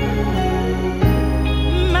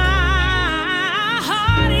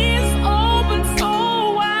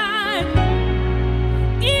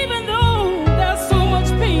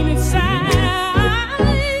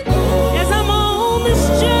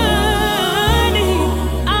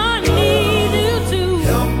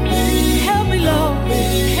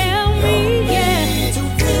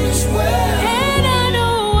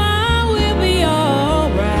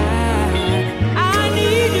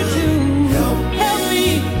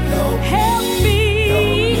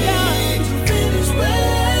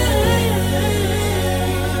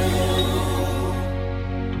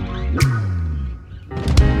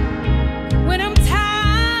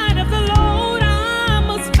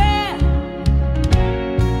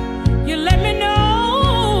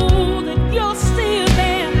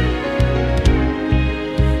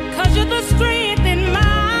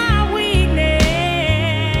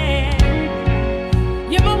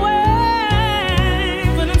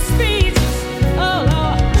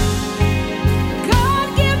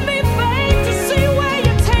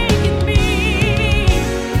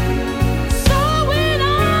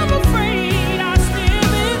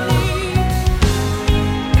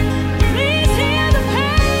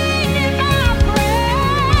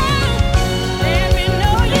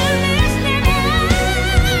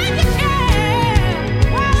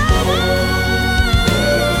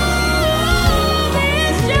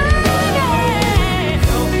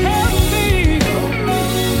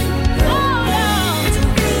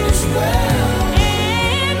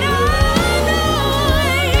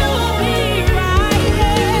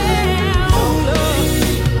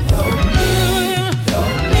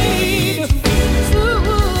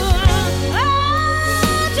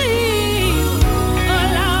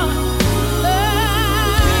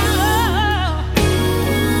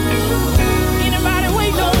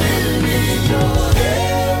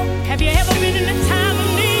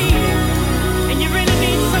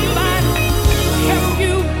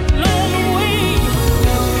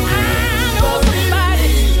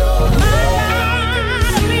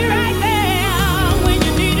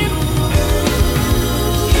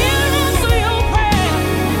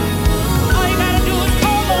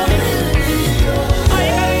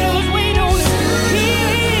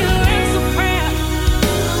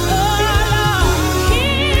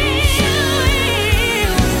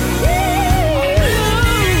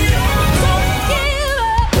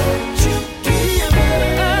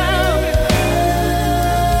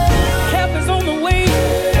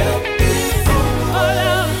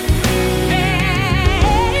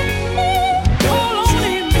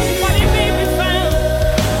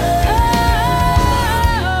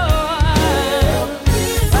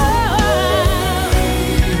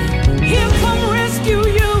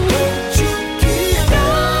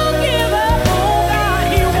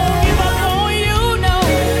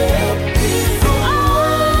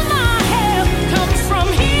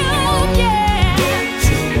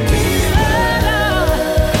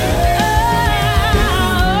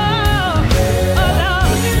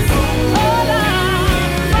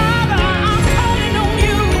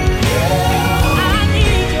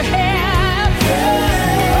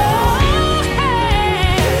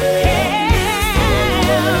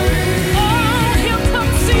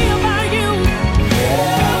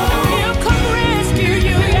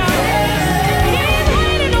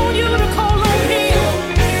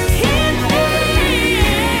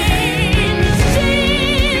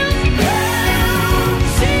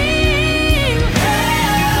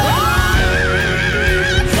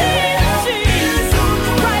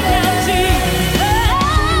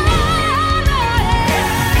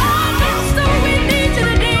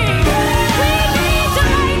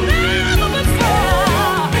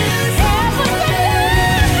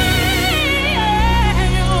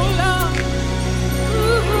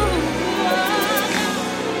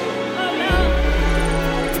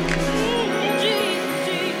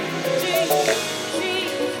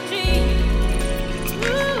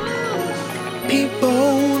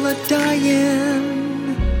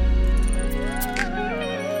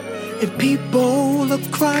 and people are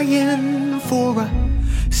crying for a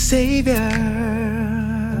savior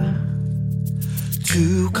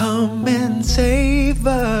to come and save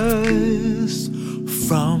us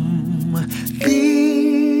from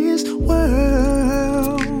this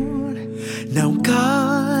world. Now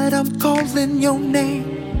God, I'm calling your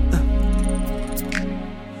name,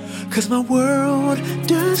 'cause my world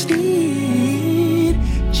does need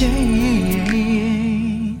change.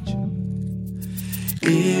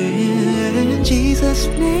 In Jesus'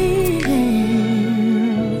 name.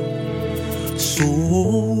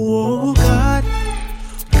 So God,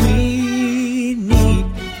 we need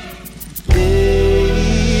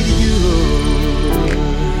you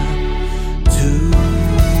to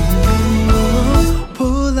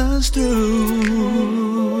pull us through.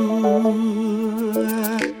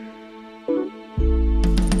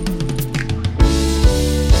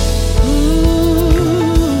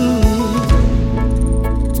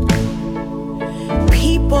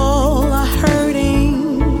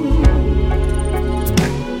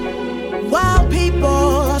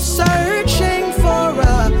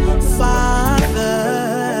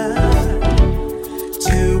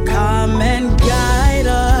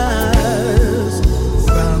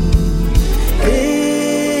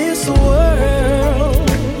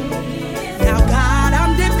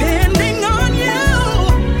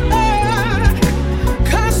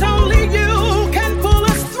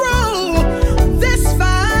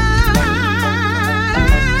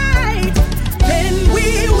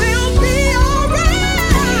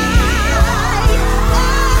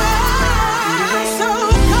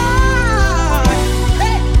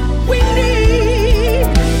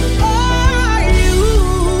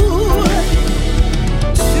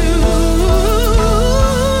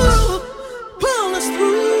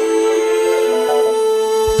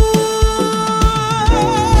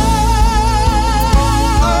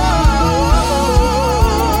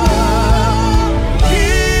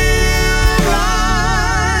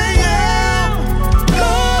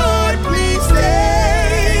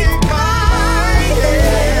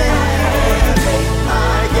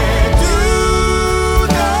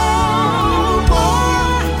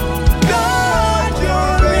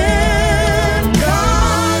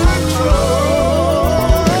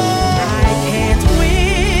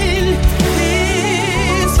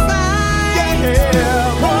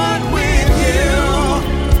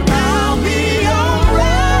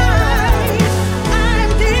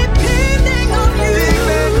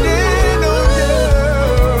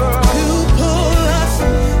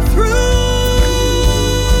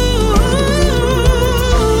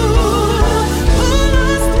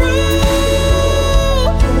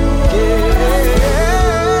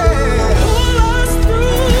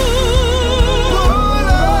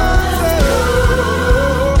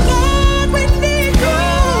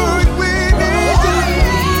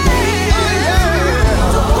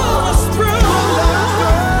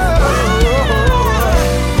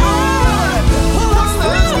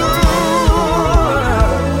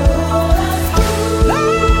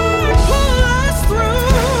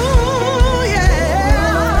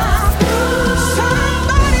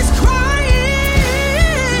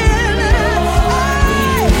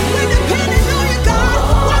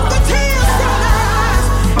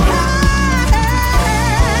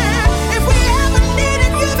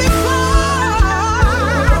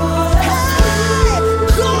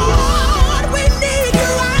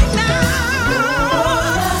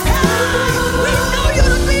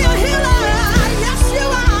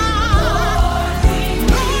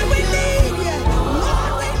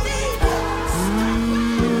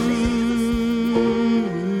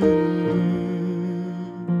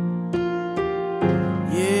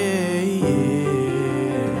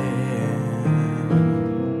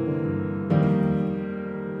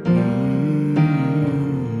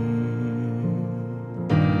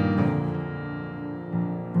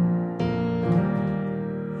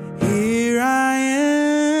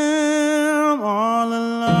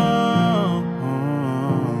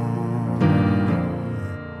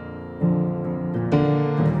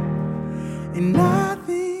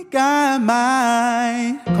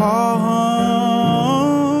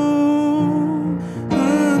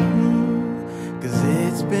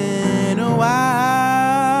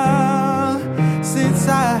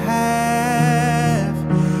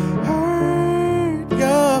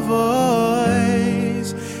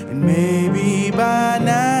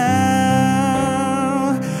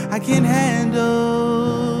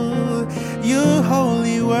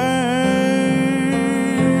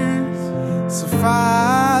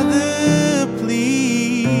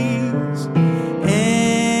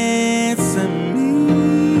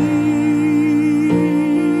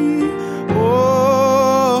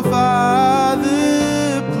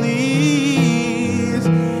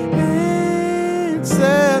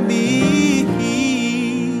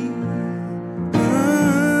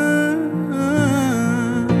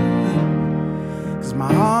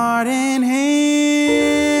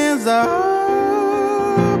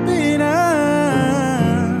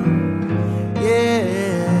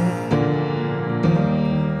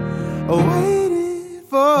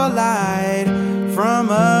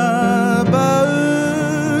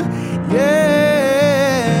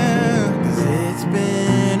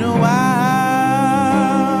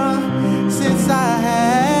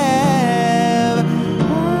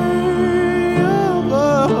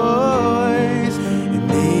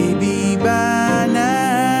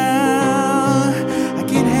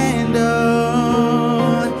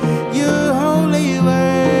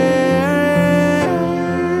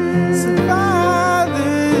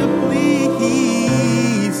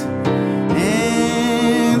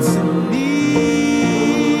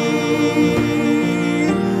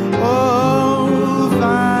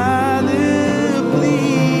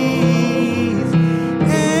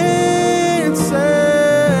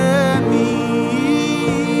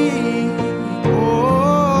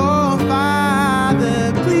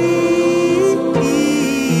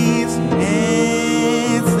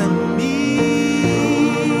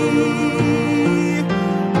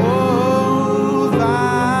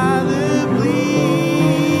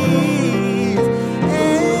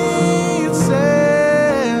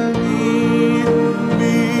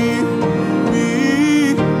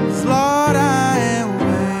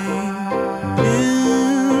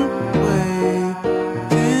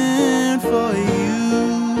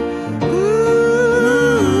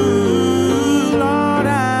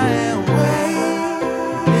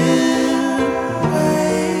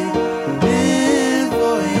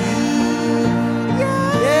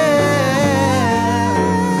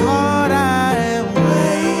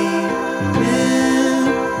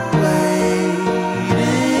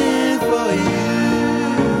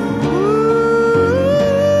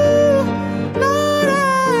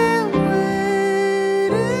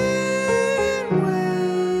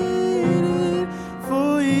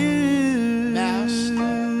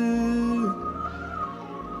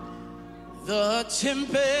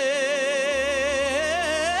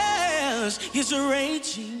 darkness is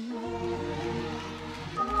raging.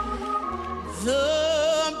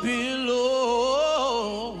 The billows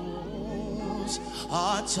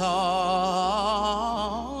are tossing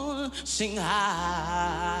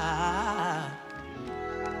high.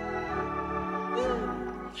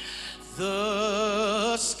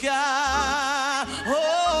 The sky,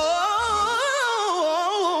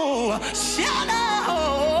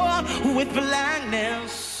 shadow with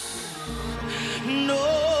blackness. No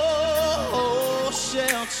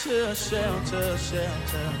shelter, shelter,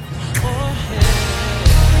 shelter. Oh,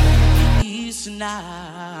 hell is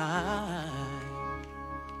night.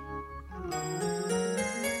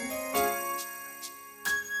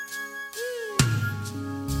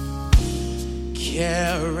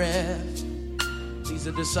 Carry. These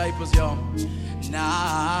are disciples, y'all.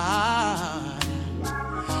 Now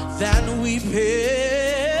that we perish,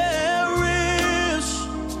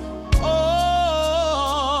 oh,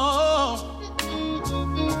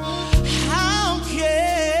 how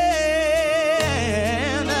can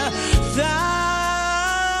thou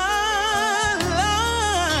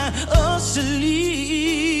us leave?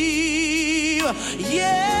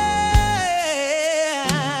 Yeah.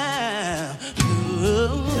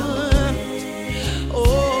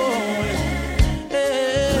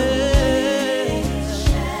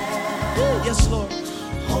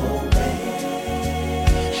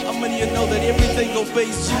 That everything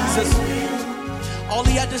obeys Jesus. All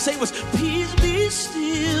he had to say was, peace be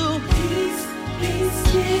still. Peace be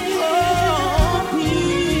still. Oh,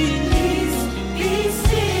 peace be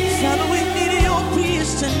still. Father, we need your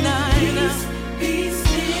peace tonight. Peace be still.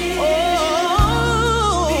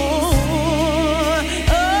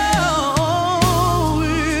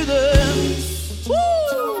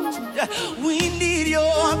 We need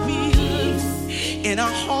your peace in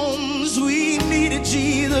our homes. We needed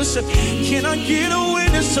Jesus. Can I get a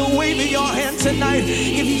witness to wave in your hand tonight?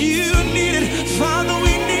 If you need it, Father,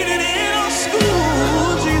 we need it in our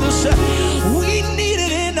school, Jesus. We need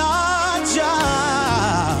it in our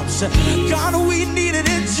jobs. God, we need it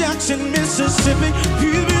in Jackson, Mississippi.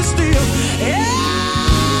 Peace be still. Yeah.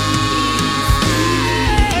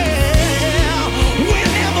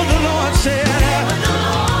 Whenever the Lord said,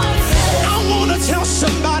 tell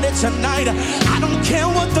somebody tonight, I don't care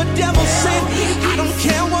what the devil said, I don't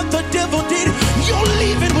care what the devil did, you're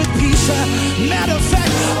leaving with peace. Matter of fact,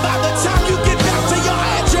 by the time you get back to your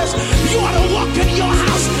address, you ought to walk in your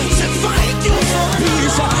house and say, thank you for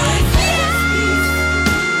peace.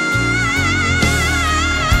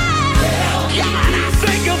 God, I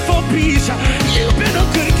thank you for peace. You've been a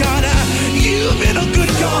good God. You've been a good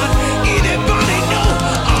God. Anybody know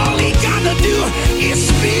all he gotta do is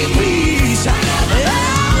speak peace.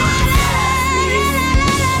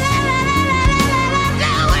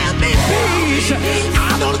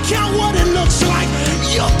 I don't care what it looks like,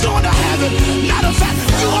 you're gonna have it. Matter of fact,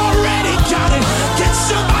 you already got it. Can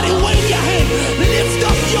somebody wave your hand, lift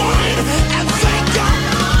up your hand, and thank God?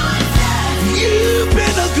 You've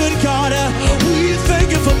been a good God. We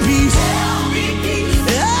thank you for peace.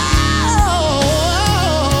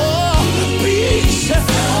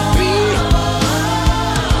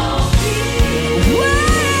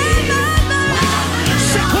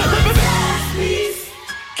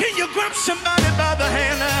 Somebody by the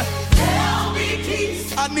hand.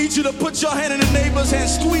 I need you to put your hand in the neighbor's hand.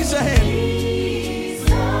 Squeeze her hand.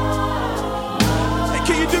 Hey,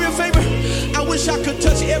 can you do me a favor? I wish I could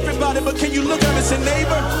touch everybody, but can you look at me and say,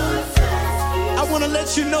 neighbor, I want to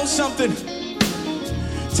let you know something.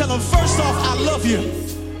 Tell them, first off, I love you.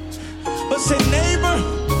 But say, neighbor,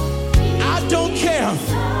 I don't care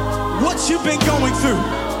what you've been going through.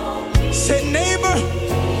 Say, neighbor,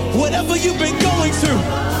 whatever you've been going through,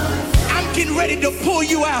 getting ready to pull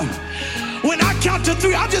you out. When I count to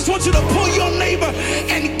 3, I just want you to pull your neighbor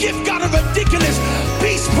and give God a ridiculous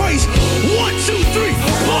peace praise. 1, 2, 3.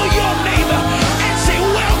 Pull your neighbor and say,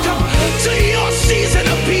 welcome to your season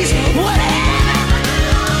of peace. Whatever.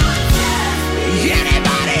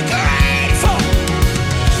 Anybody grateful?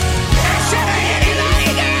 I said, anybody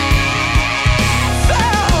grateful?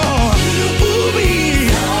 Ooh-wee,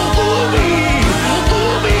 ooh-wee,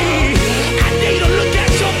 ooh-wee. I need to look at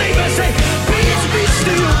your neighbor and say, peace be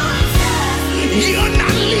still. You're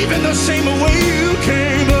not leaving the same way you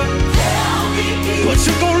came, but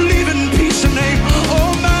you're gonna leave in peace and name.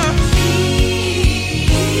 Oh my.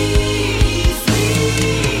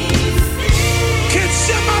 Can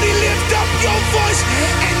somebody lift up your voice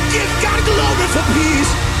and give God glory for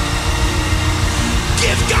peace?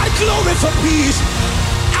 Give God glory for peace.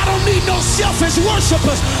 I don't need no selfish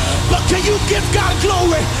worshipers, but can you give God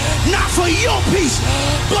glory not for your peace,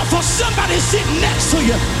 but for somebody sitting next to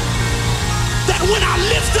you? that when I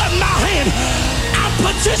lift up my hand, I'm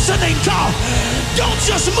petitioning God. Don't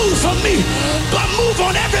just move for me, but move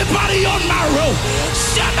on everybody on my road.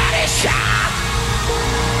 Somebody shout.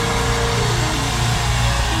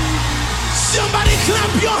 Somebody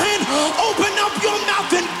clap your hand, open up your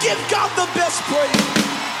mouth and give God the best praise.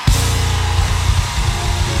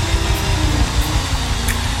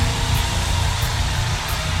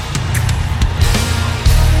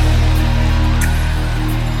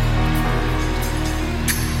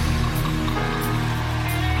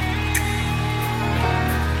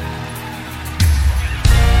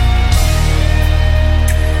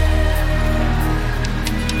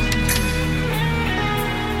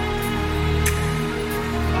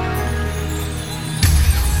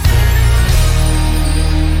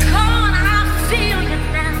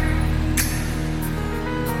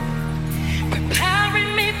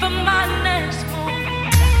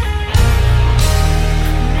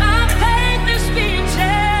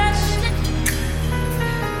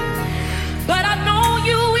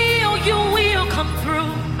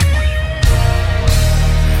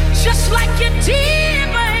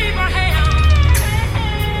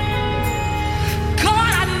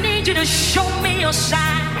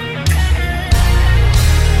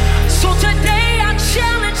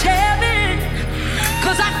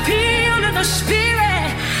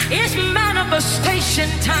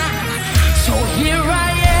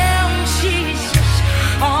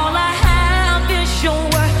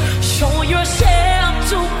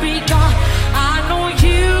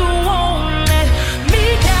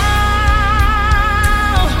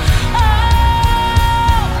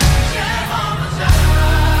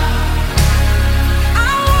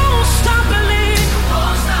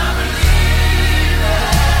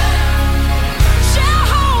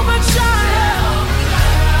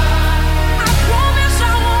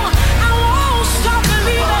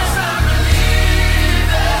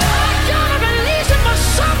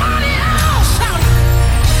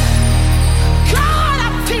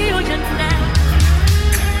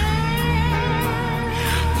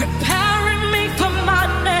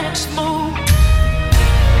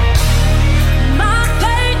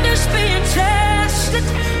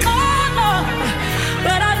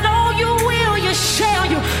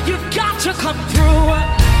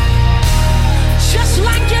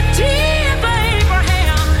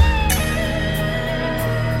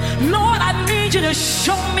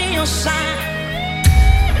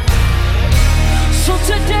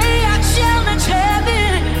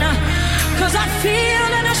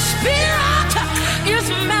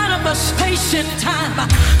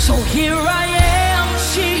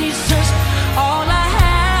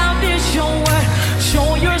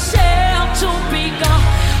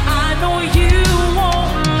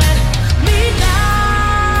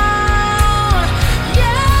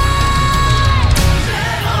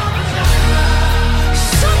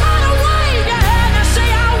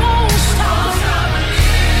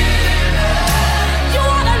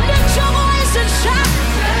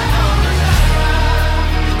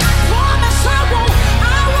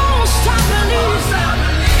 I won't stop believing.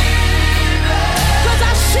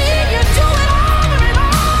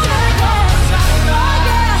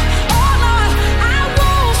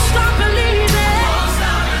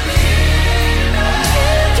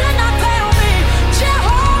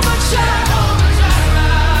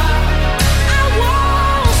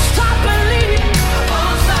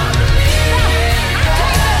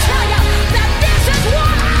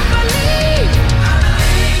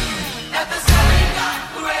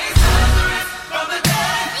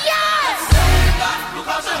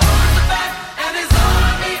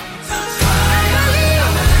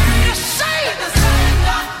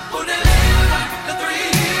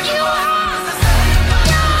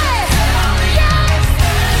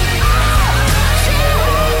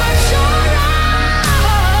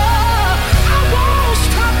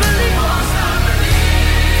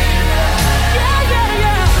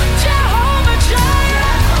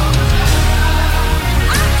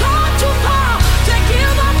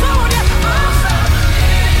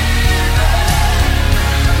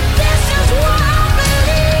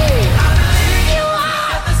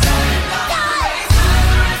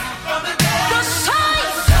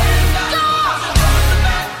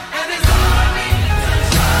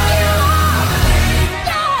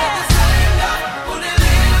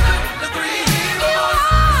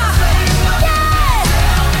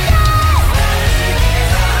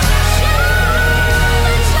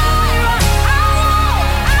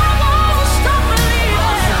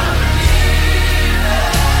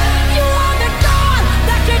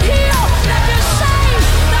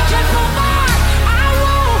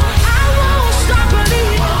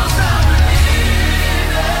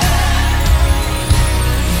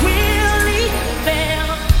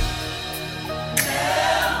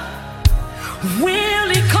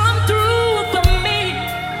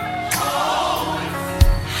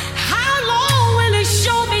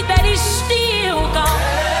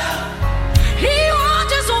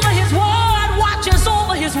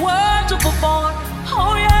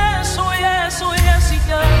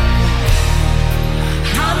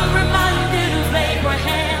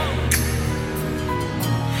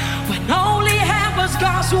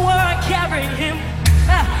 carry him.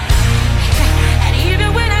 And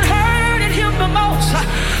even when it hurted him the most,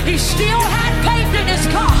 he still had faith in his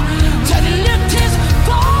God to lift his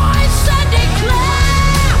voice and declare.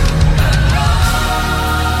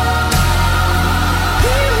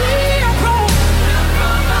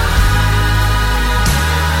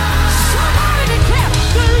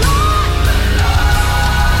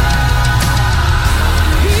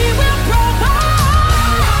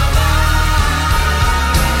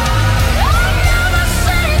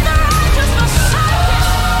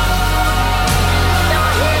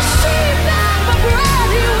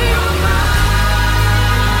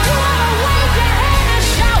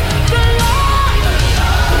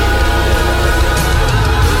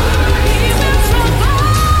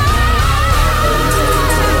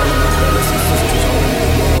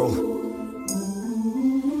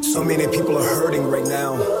 So many people are hurting right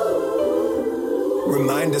now.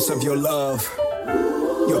 Remind us of your love,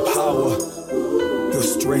 your power, your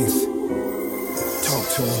strength. Talk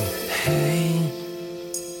to him. Hey,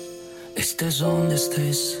 estés donde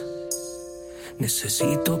estés.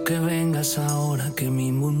 Necesito que vengas ahora que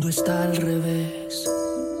mi mundo está al revés.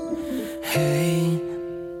 Hey,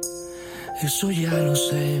 eso ya lo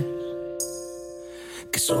sé.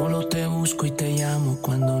 Que solo te busco y te llamo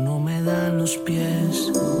cuando no me dan los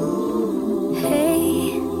pies.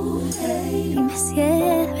 Hey, dime si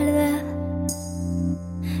es verdad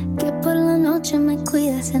que por la noche me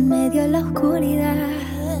cuidas en medio de la oscuridad.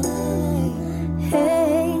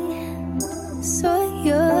 Hey, soy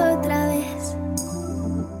yo otra vez.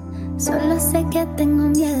 Solo sé que tengo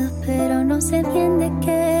miedo, pero no sé bien de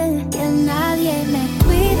qué. Que nadie me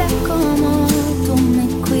cuida como tú me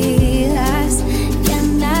cuidas.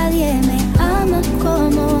 Nadie me ama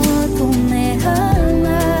como tú me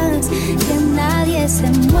amas. Que nadie se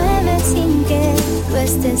mueve sin que tú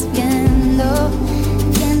estés viendo.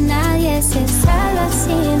 Que nadie se salva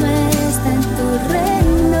si no está en tu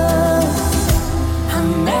reino.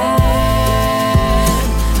 Amén,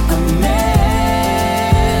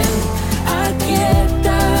 amén.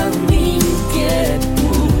 Aquieta mi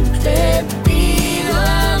inquietud, te pido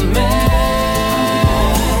amén.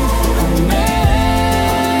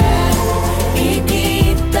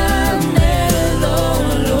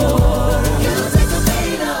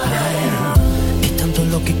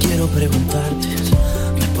 Preguntarte,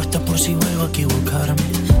 respuesta por si vuelvo a equivocarme.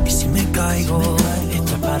 Y si me caigo,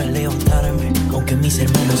 esto es para levantarme. Aunque mis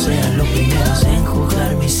hermanos sean los primeros en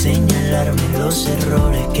juzgarme y señalarme los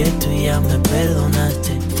errores que tú ya me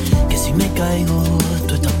perdonaste. Que si me caigo,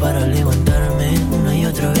 esto está para levantarme una y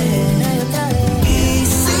otra vez. Y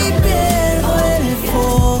si pierdo el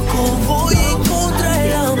foco, voy contra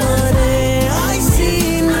la marea y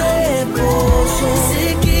sin reposo.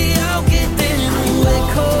 Sé que aunque tenga un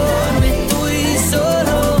hueco,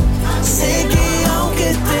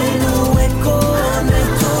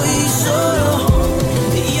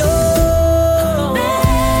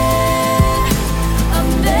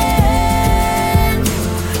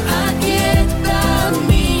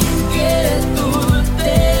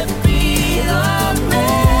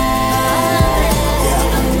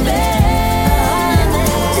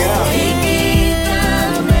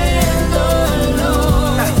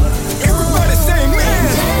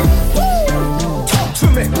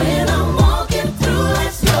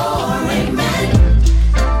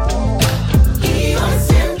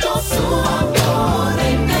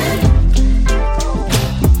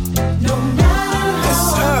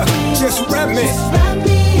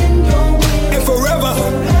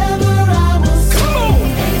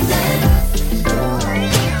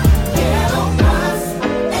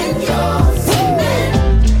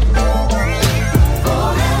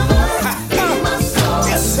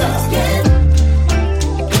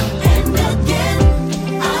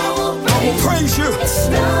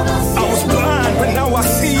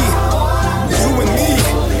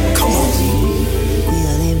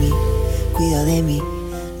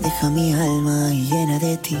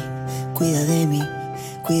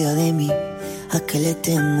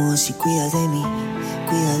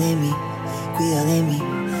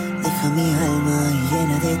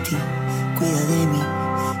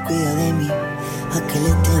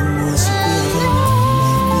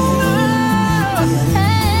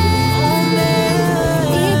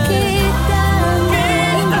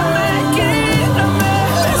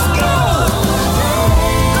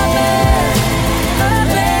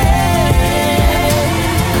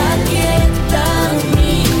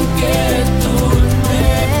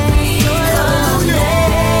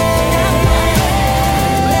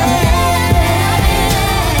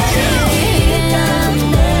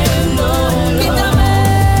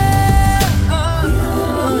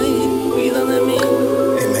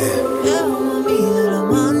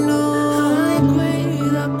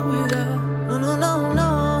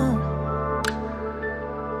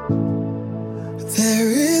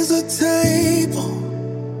 a table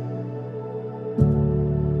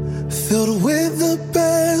filled with the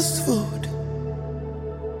best food.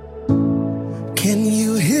 Can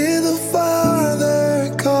you hear the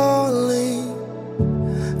Father calling?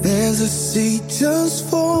 There's a seat just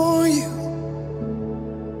for you.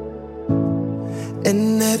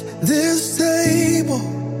 And at this table,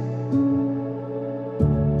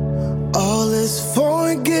 all is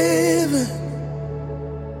forgiven.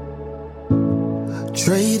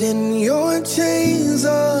 Trading your chains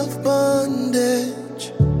of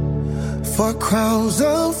bondage for crowns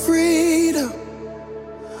of freedom.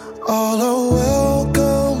 All are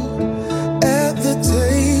welcome at the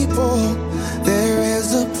table. There is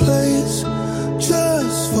a place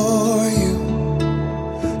just for you.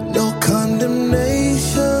 No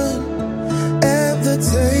condemnation at the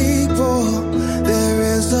table. There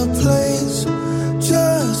is a place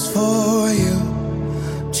just for you.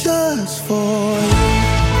 Just for you.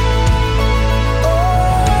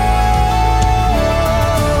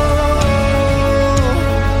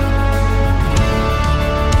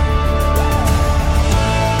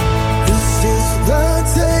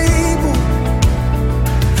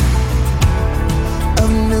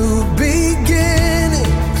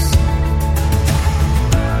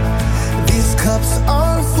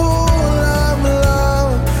 Are full of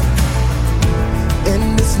love,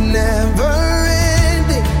 and it's never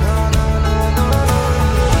ending.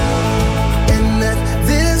 And at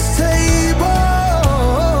this table,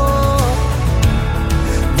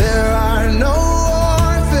 there are no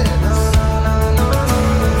orphans,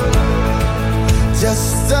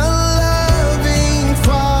 just a loving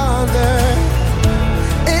Father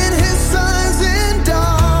and His sons and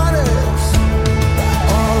daughters.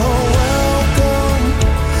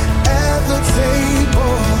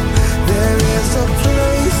 There is a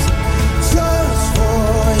place just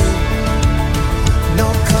for you. No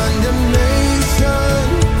condemnation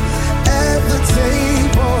at the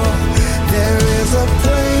table. There is a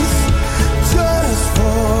place just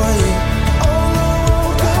for you. All are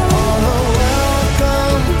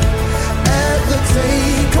welcome at the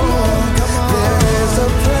table. There is a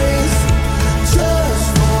place just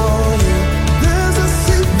for you. There's a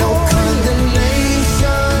seat. No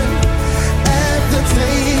condemnation at the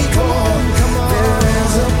table. There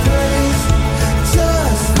is a place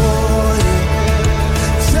just for you.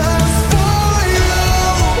 Just for you.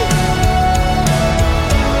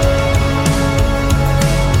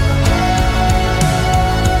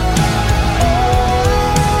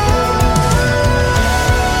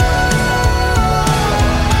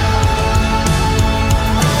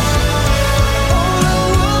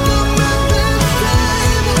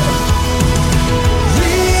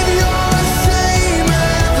 Leave your shame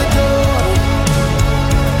at the door.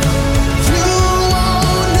 You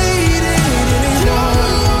won't need it anymore.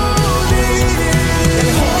 And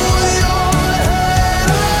hold your head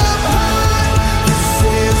up high. This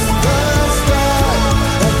is the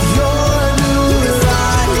start of your new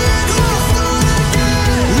life.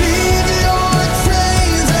 Leave your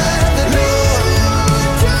chains at the door.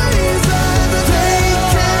 They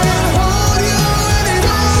can't hold you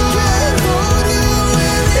anymore.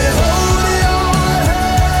 And hold your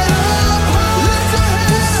head up high.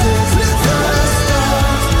 This is the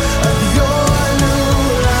start of your new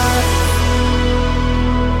life.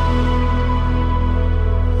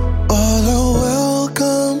 All are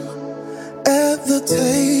welcome at the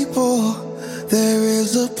table. There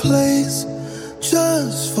is a place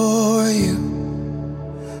just for you.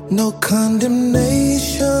 No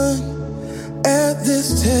condemnation at this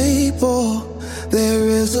table. There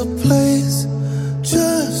is a place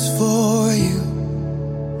just for you.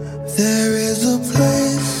 There is a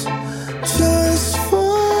place just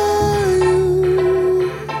for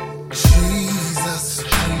you. Jesus,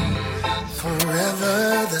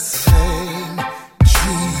 forever the same.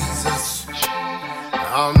 Jesus,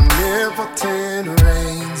 omnipotent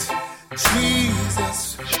reigns.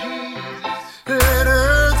 Jesus, let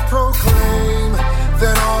earth proclaim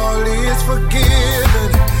that all is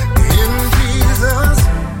forgiven in Jesus'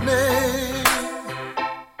 name.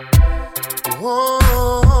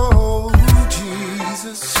 Oh,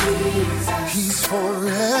 Jesus, He's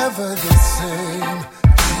forever the same.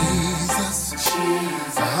 Jesus,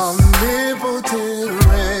 omnipotent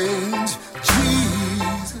reigns.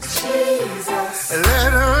 Jesus,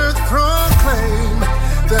 let earth proclaim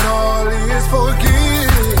that all is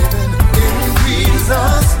forgiven in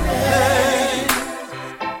Jesus' name.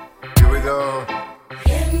 Here we go.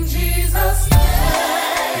 In Jesus'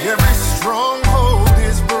 name. Every stronghold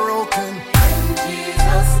is broken. In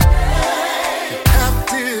Jesus' name. The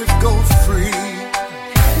captive go free.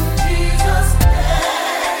 In Jesus'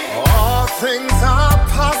 name. things are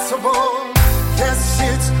possible. Yes,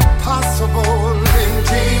 it's possible in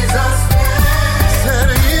Jesus' name. Said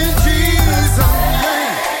in Jesus'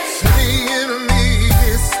 name. Said the enemy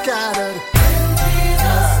is scattered. In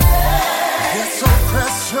Jesus' name. Yes,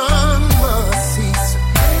 oppression must cease.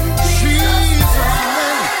 In Jesus'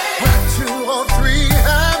 name. Where 2 or 3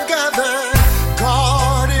 have gathered,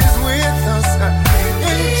 God is with us.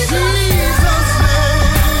 In Jesus'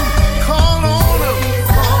 name. Call on him.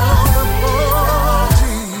 Call on him. Oh,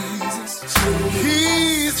 Jesus.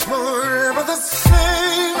 He's forever the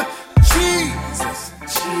same. Jesus.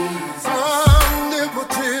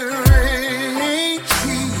 Omnipotent reign.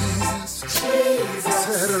 Jesus.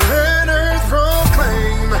 Said let earth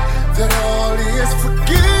proclaim that all is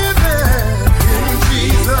forgiven. In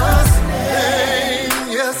Jesus' name.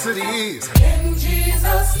 Yes, it is. In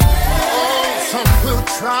Jesus' name. Oh, some will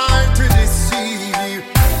try to deceive you,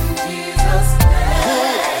 In Jesus'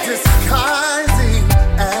 name. disguising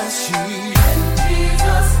as sheep. In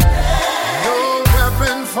Jesus' name. No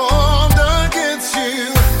weapon formed against you,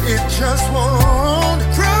 it just won't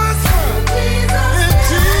prosper. In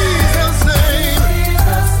Jesus' name.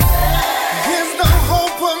 Jesus' name. He's the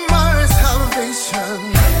hope of my salvation.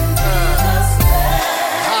 Jesus'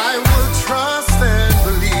 name. I will trust and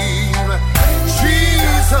believe.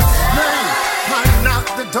 Jesus' name. I knock,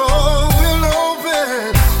 the door will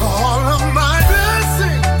open. All of my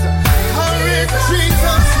blessings are in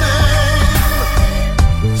Jesus' name.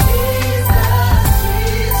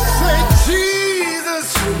 Say Jesus,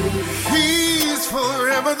 he's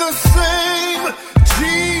forever the same.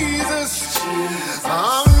 Jesus,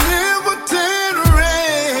 omnipotent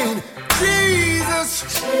reign. Jesus,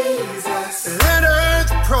 let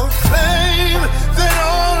earth proclaim that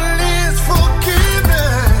all is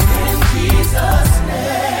forgiven. In Jesus'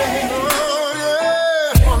 name. Oh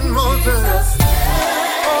yeah, one more thing. Jesus'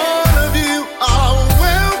 name. All of you are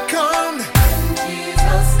welcome. In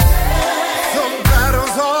Jesus' name. The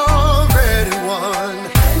battle's already won.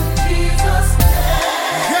 In Jesus'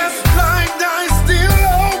 name. Yes, blind eyes still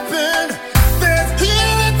open. There's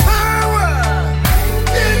healing power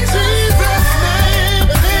in Jesus' name.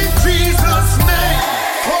 In Jesus' name.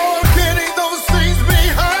 Forgetting those things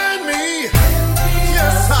behind me.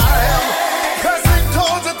 Yes, I am pressing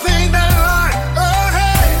towards the thing that lie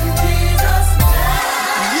ahead. Jesus'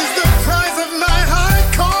 name. He's the prize of my high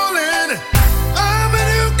calling. I'm a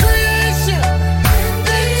new creation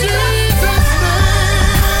in Jesus'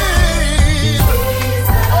 name.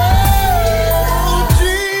 Oh,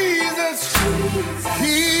 Jesus,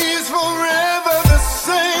 he's forever the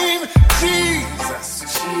same. Jesus,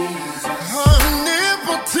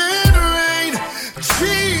 omnipotent reign.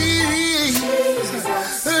 Jesus,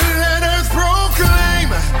 let earth proclaim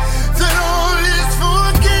that all is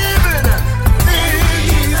forgiven in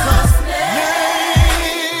Jesus'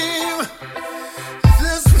 name.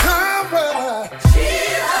 This power,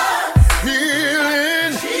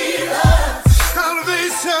 healing,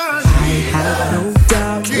 salvation,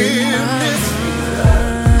 forgiveness.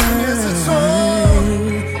 Yes, it's all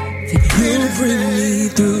That you'll bring me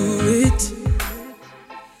through it.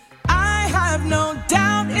 I have no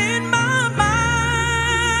doubt in my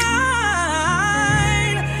mind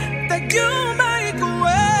that you make a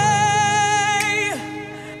way.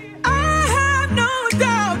 I have no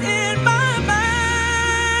doubt in my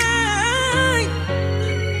mind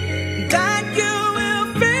that you will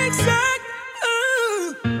fix it.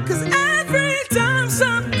 'Cause every time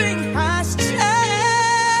something has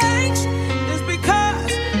changed, it's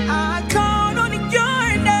because I called on your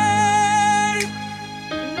name.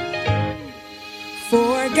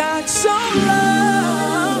 For God so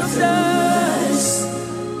loved us,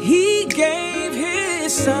 he gave his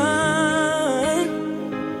son.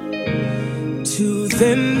 To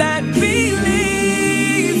them that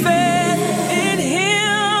believe in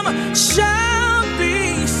him shall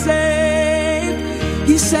be saved.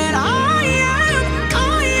 He said, I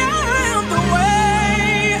am the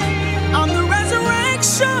way, I'm the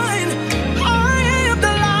resurrection, I am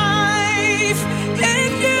the life.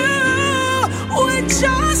 If you would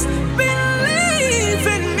just believe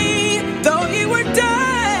in me, though you were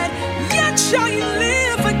dead, yet shall you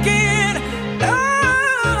live again.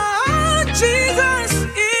 Oh, Jesus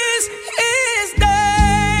is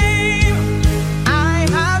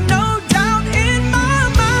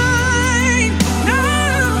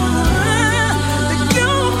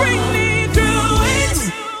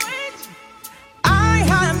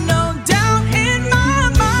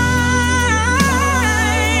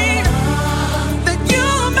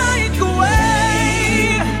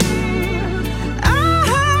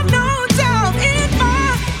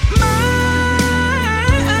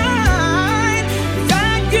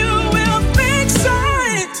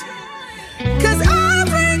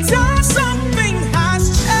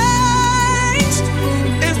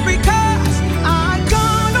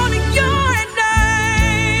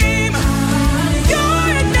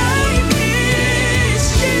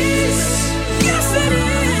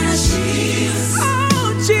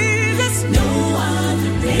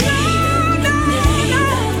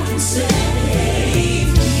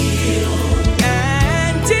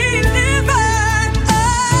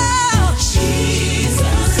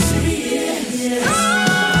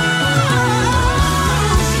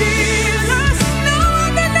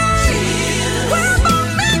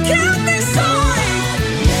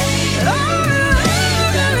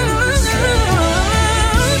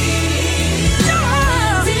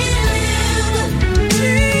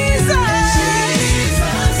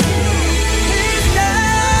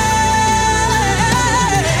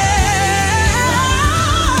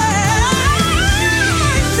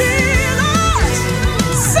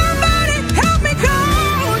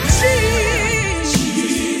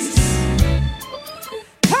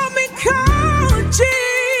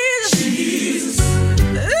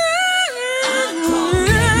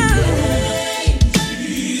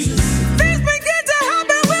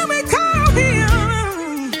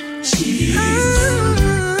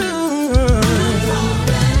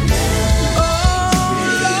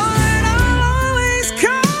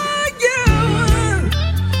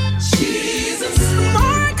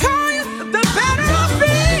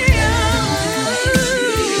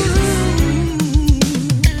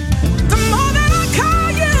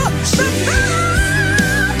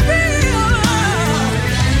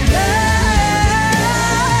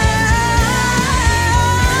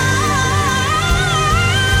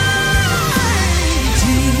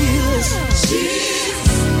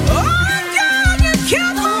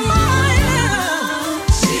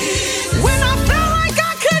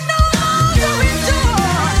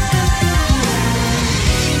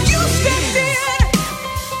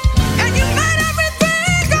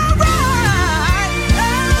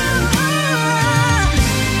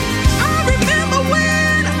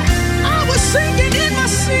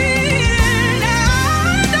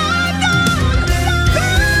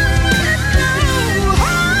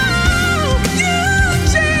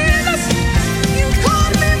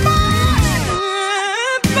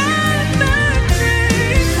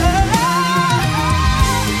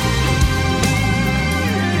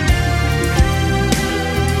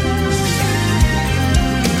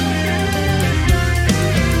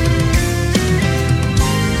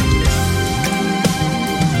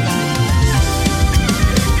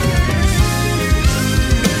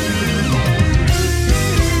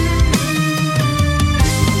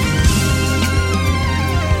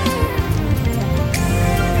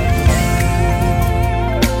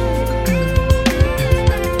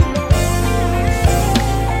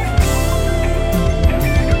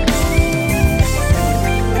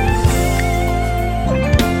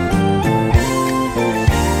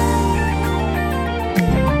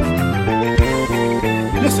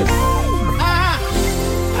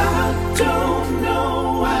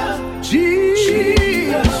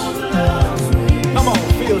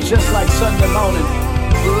just like Sunday morning.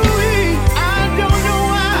 Ooh, I don't know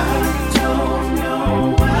why.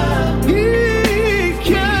 He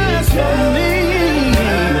cares for me.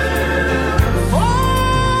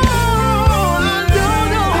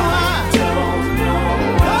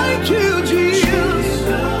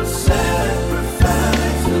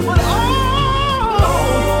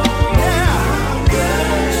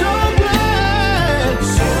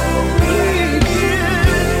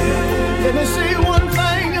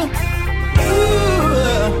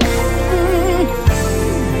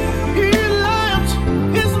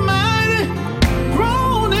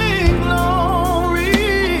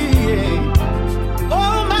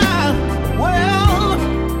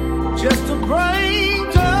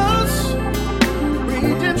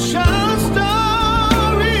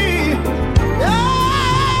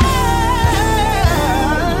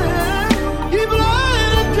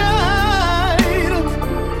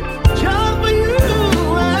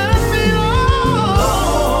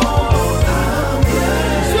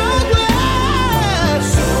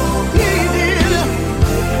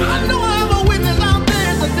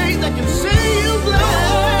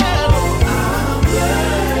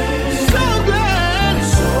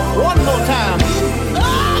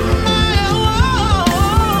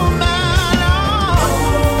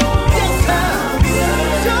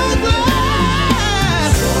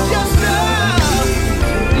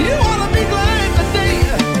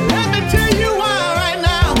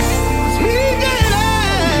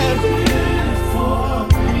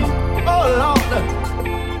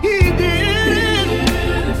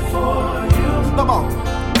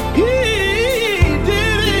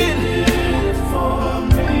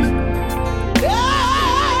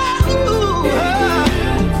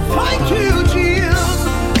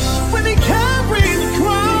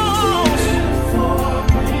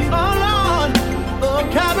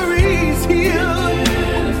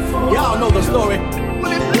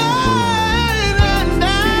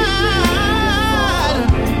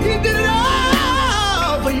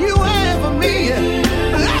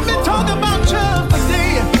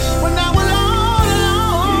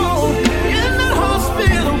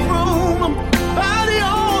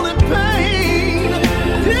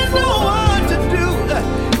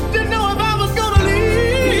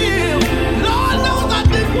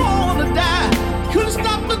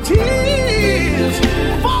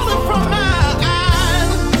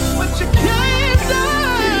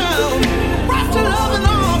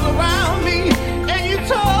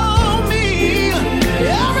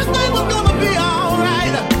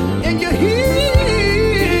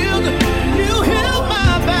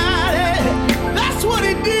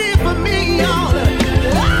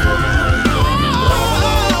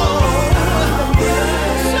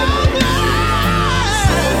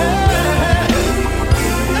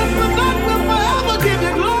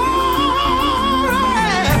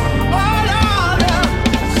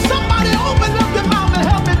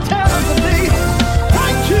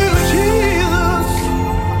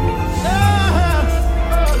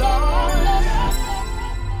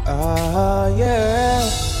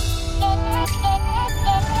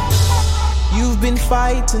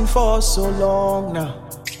 Fighting for so long now,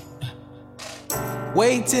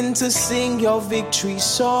 waiting to sing your victory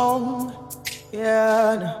song.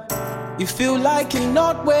 Yeah, now. You feel like you're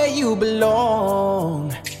not where you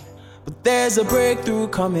belong, but there's a breakthrough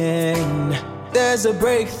coming. There's a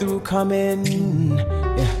breakthrough coming.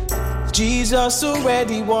 Yeah. Jesus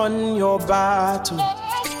already won your battle.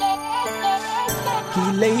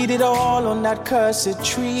 He laid it all on that cursed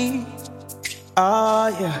tree. Ah,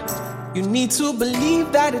 yeah. You need to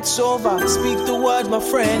believe that it's over. Speak the word, my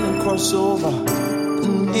friend, and cross over.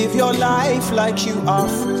 Live your life like you are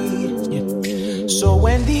free. Yeah. So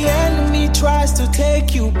when the enemy tries to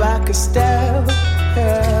take you back a step,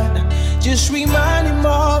 yeah, just remind him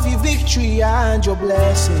of your victory and your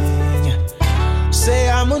blessing. Say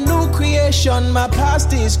I'm a new creation, my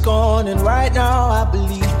past is gone, and right now I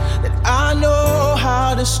believe that I know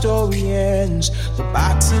how the story ends. The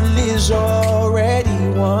battle is already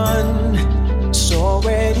won. It's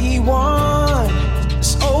already won.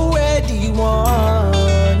 It's already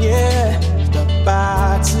won. Yeah, the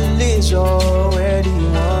battle is already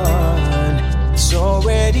won. It's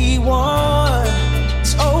already won.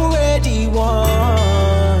 It's already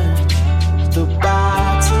won. The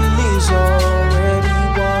battle is already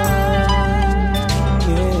won.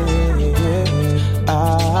 Yeah,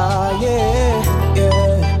 ah, yeah,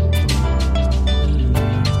 yeah.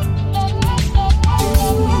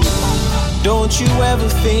 Don't you ever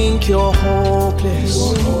think you're hopeless,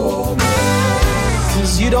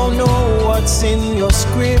 'cause you don't know what's in your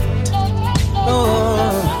script.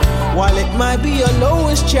 While it might be your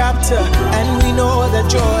lowest chapter, and we know that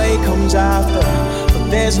joy comes after, but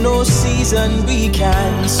there's no season we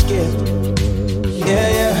can skip.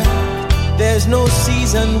 Yeah, there's no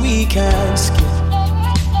season we can skip.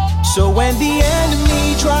 So when the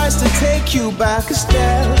enemy tries to take you back a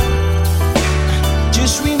step,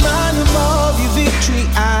 just remind him of your victory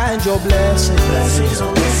and your blessings.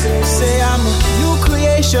 Say I'm a new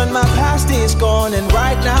creation, my past is gone, and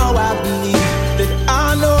right now I believe that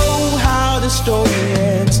I know how the story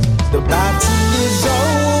ends. The battle is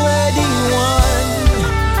already won.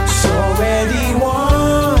 It's already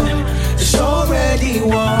won. It's already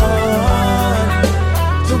won.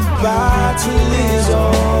 The battle is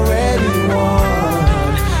already won.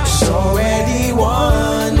 It's already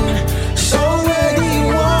won. It's already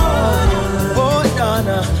won. Oh,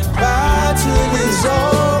 no. Battle is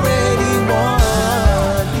already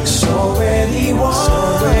won. It's already won. It's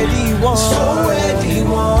already won. It's already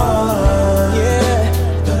won. Yeah.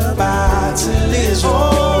 The battle is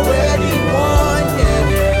already won.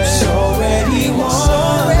 Yeah. It's already won.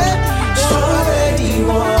 It's already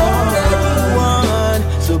won.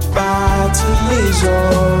 The battle is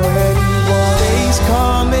already won. Days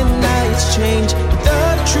come and nights change, the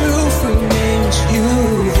truth remains.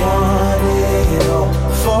 You've won it all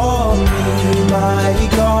for me, mighty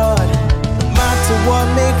God. No matter what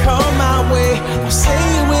may come my way, I'll say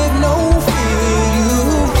it with no fear.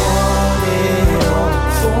 You've won it all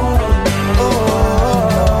for me. Oh,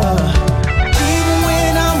 even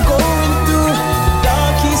when I'm going through the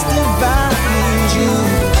darkest of valleys, you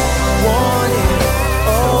won it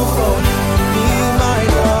all for me, my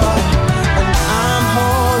God. And I'm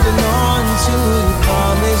holding on to the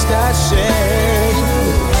promise that says,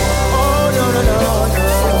 oh, no.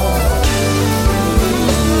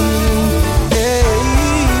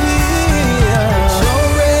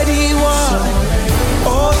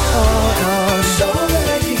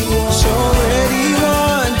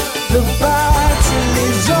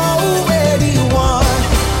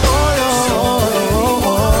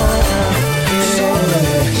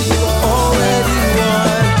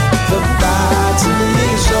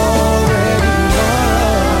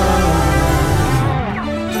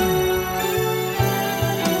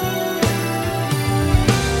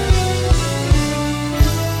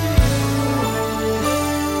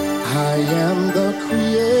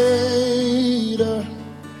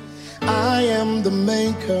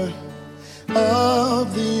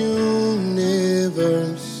 Of the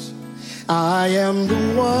universe, I am the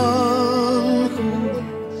one who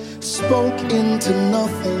spoke into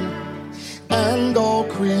nothing, and all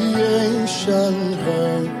creation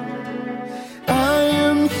heard. I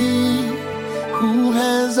am He who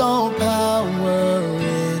has all power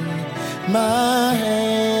in my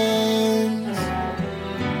hands,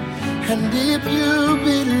 and if you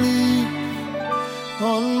believe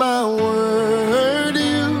on my word,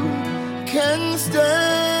 you can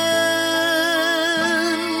stand.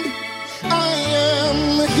 I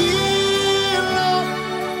am the healer,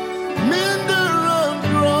 mender of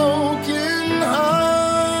broken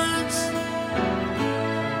hearts,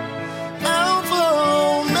 Alpha,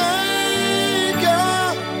 Omega,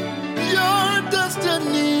 your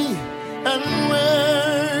destiny, and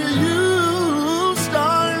where you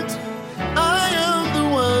start. I am the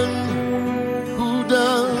one who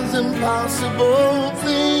does impossible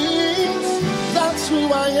things. That's who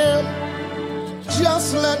I am. Just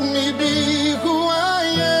let me be who I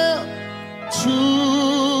am to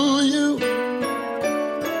you.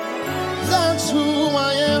 That's who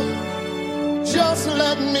I am. Just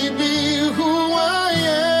let me be who I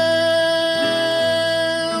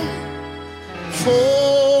am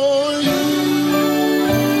for you.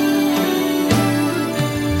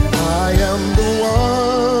 I am the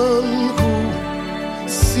one who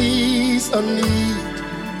sees a need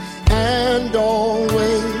and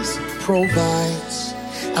always provides.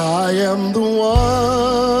 I am the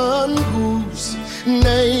one whose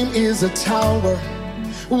name is a tower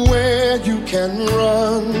where you can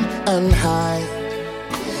run and hide.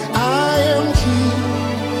 I am He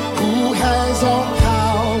who has all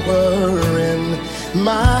power in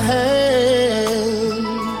my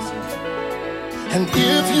hands. And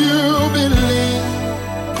if you believe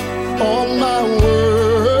on my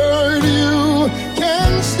word, you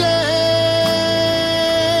can stand.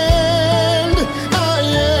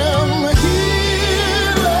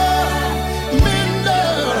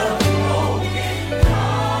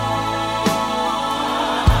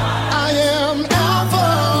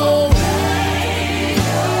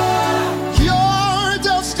 Your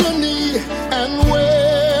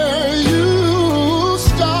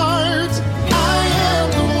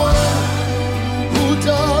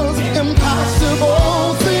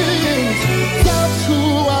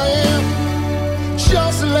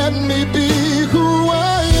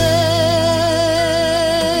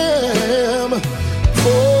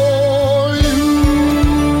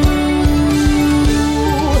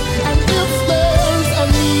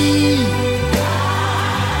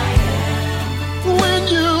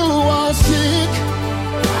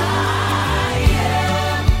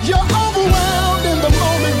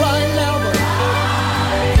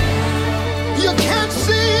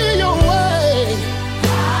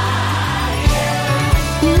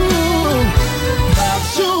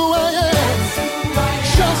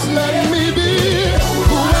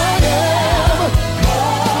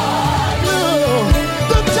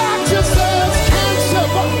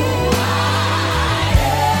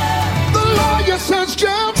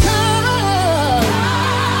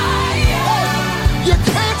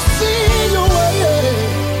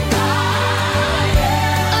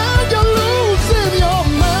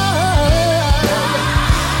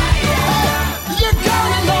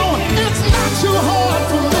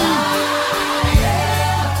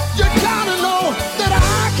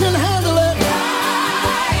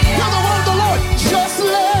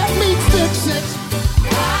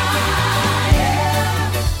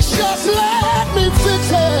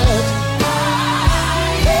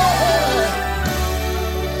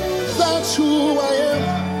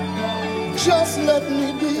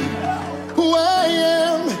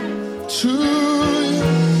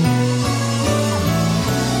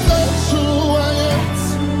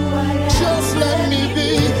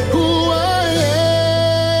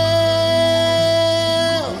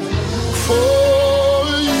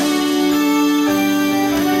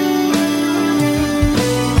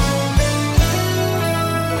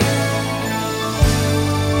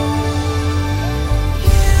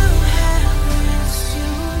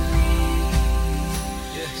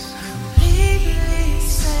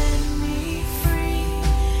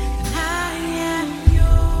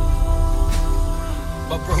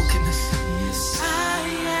my brokenness, I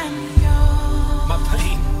am yours. my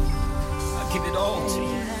pain, I give it all to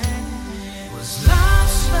you. Was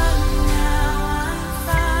lost, but now I'm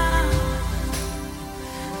found.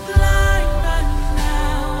 Blind, but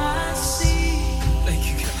now I see. Thank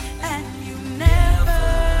you, God. And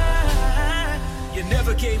You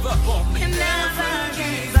never gave up on me. you never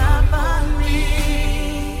gave up on me.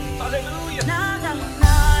 Hallelujah. No, no, no,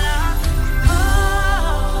 no.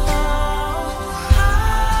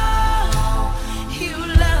 You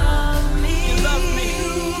love me. You love me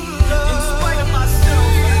in spite of myself.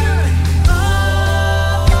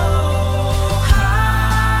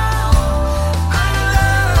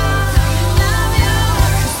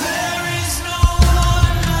 There is no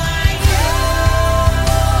one like you,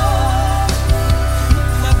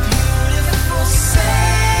 my beautiful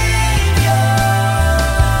Savior.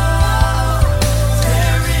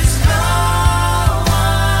 There is no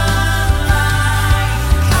one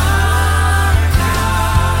like our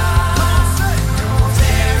God.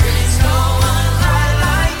 There is no one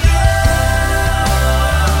like you.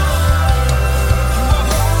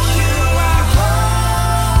 You are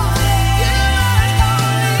holy, yeah.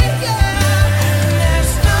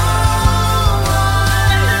 There's no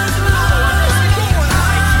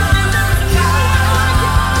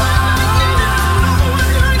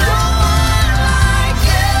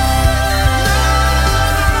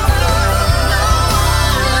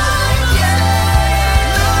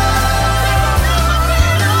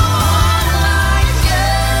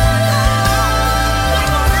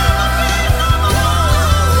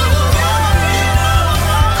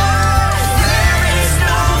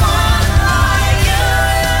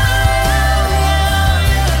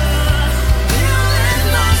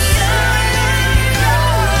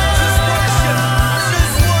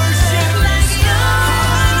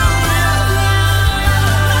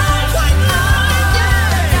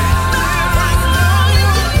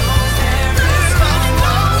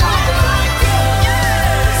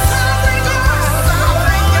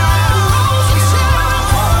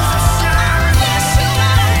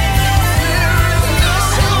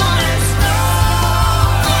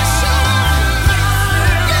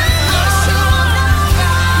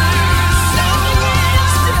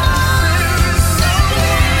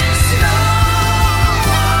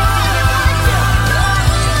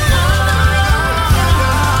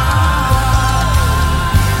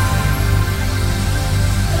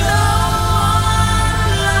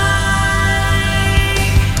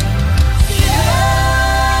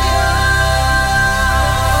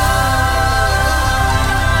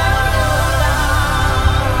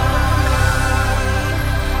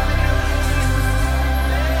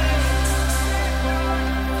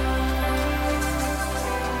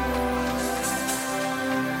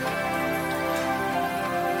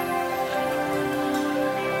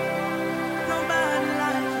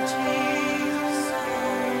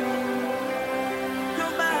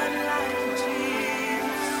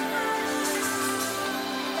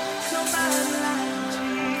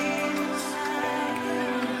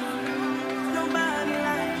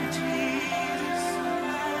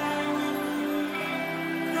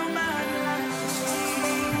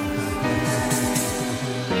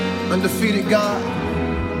Undefeated God,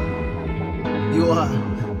 you are.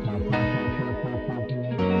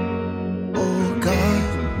 Oh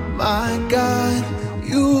God, my God,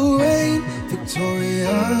 you reign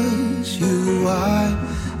victorious. You are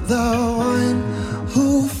the one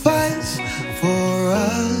who fights for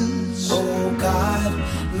us. Oh God,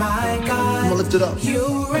 my God, come on, lift it up.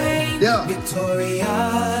 You reign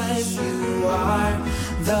victorious. You are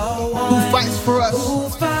the one who fights for us.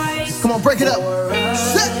 Come on, break it up.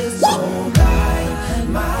 Oh God,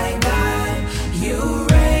 my God, you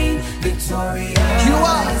reign victorious. You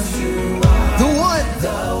are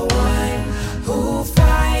the one who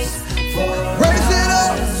fights for us. Raise it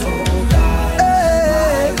up. Oh God,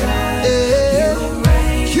 my God,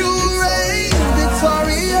 you reign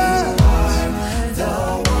victorious. The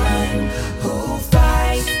one who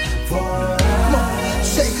fights for us. Come on,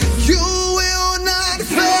 say you will not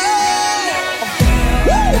fail.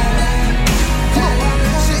 Come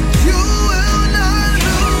on, say you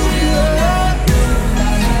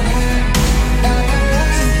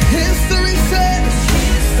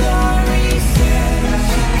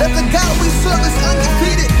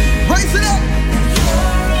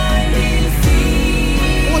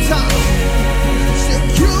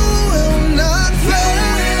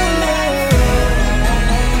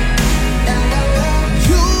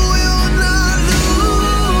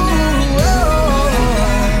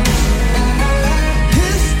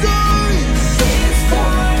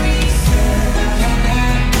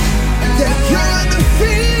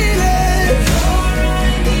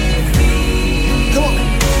Come on,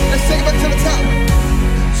 let's take it back to the top.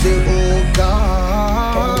 Say, oh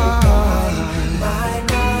God, my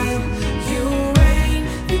God, you reign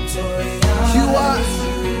victorious. you are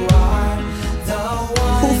the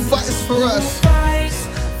one who fights for us.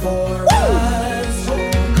 for us.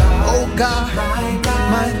 Oh God,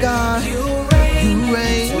 my God, you reign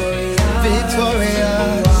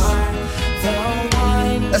victorious.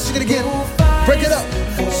 Let's sing it again. Break it up.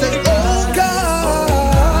 Say, oh God.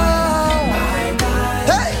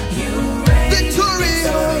 Hey, victorious,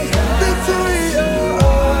 victorious.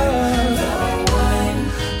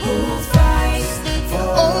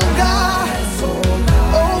 Oh God,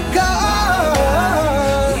 oh God.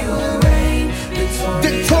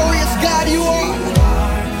 Victorious God you are.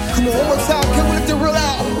 Come on, one more time. Can we lift it real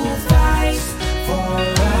out?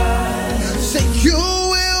 Say, you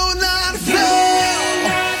will not fail.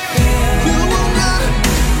 You will not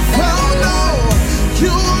fall, no.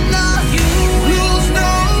 You will not lose,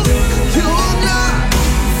 no. You will not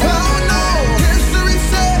fall, no. History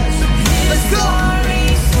says, let's go,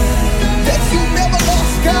 that you never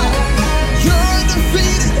lost, God. You're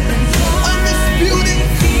undefeated, undisputed,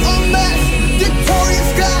 unmatched,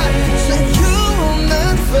 victorious God. Say, you will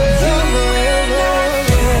not fail.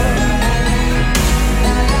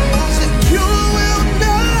 Say, you will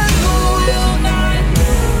not lose.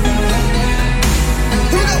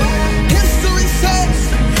 Here we go. History says,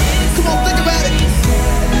 come on, think about it.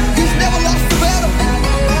 He's never lost the battle.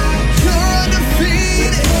 You're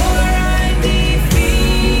undefeated.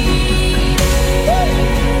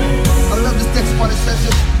 I love this next part. It says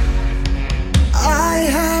this. I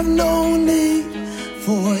have no need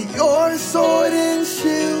for your sword and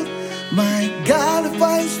shield. My God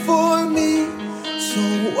fights for me. So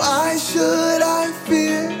why should I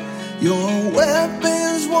fear? Your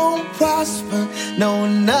weapons won't prosper. No,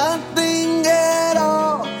 nothing at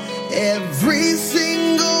all. Every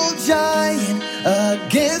single giant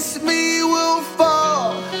against me will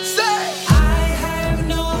fall. Say, I have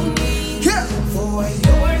no need yeah, for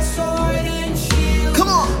your sword and shield. come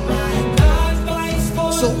on. My God fights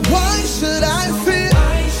for So why should I fear?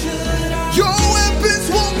 Why should I? Your weapons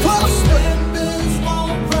won't prosper. Weapons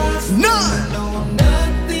won't prosper. None. No,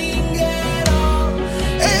 nothing at all.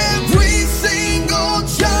 Every single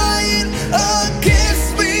giant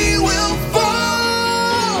against me will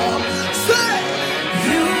fall. Say,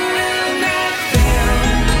 You will not fail.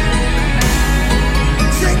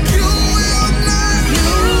 say you will not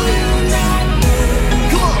lose.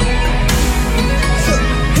 Come on. So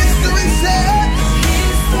history says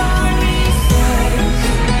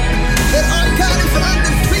that our God is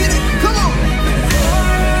undefeated. Come on.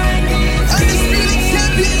 Undisputed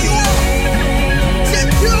champion you are. Say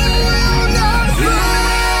you will not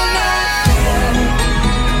fail.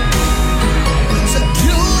 Say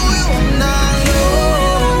you will not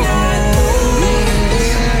lose.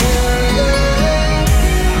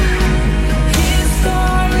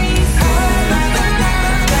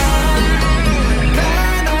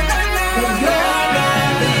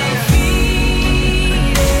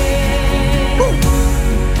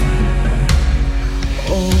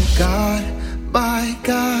 Oh God, my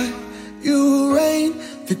God, you reign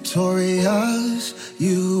victorious.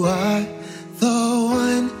 You are the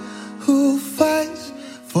one who fights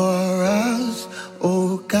for us.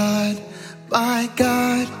 Oh God, my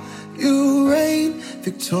God, you reign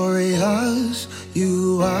victorious.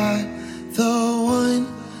 You are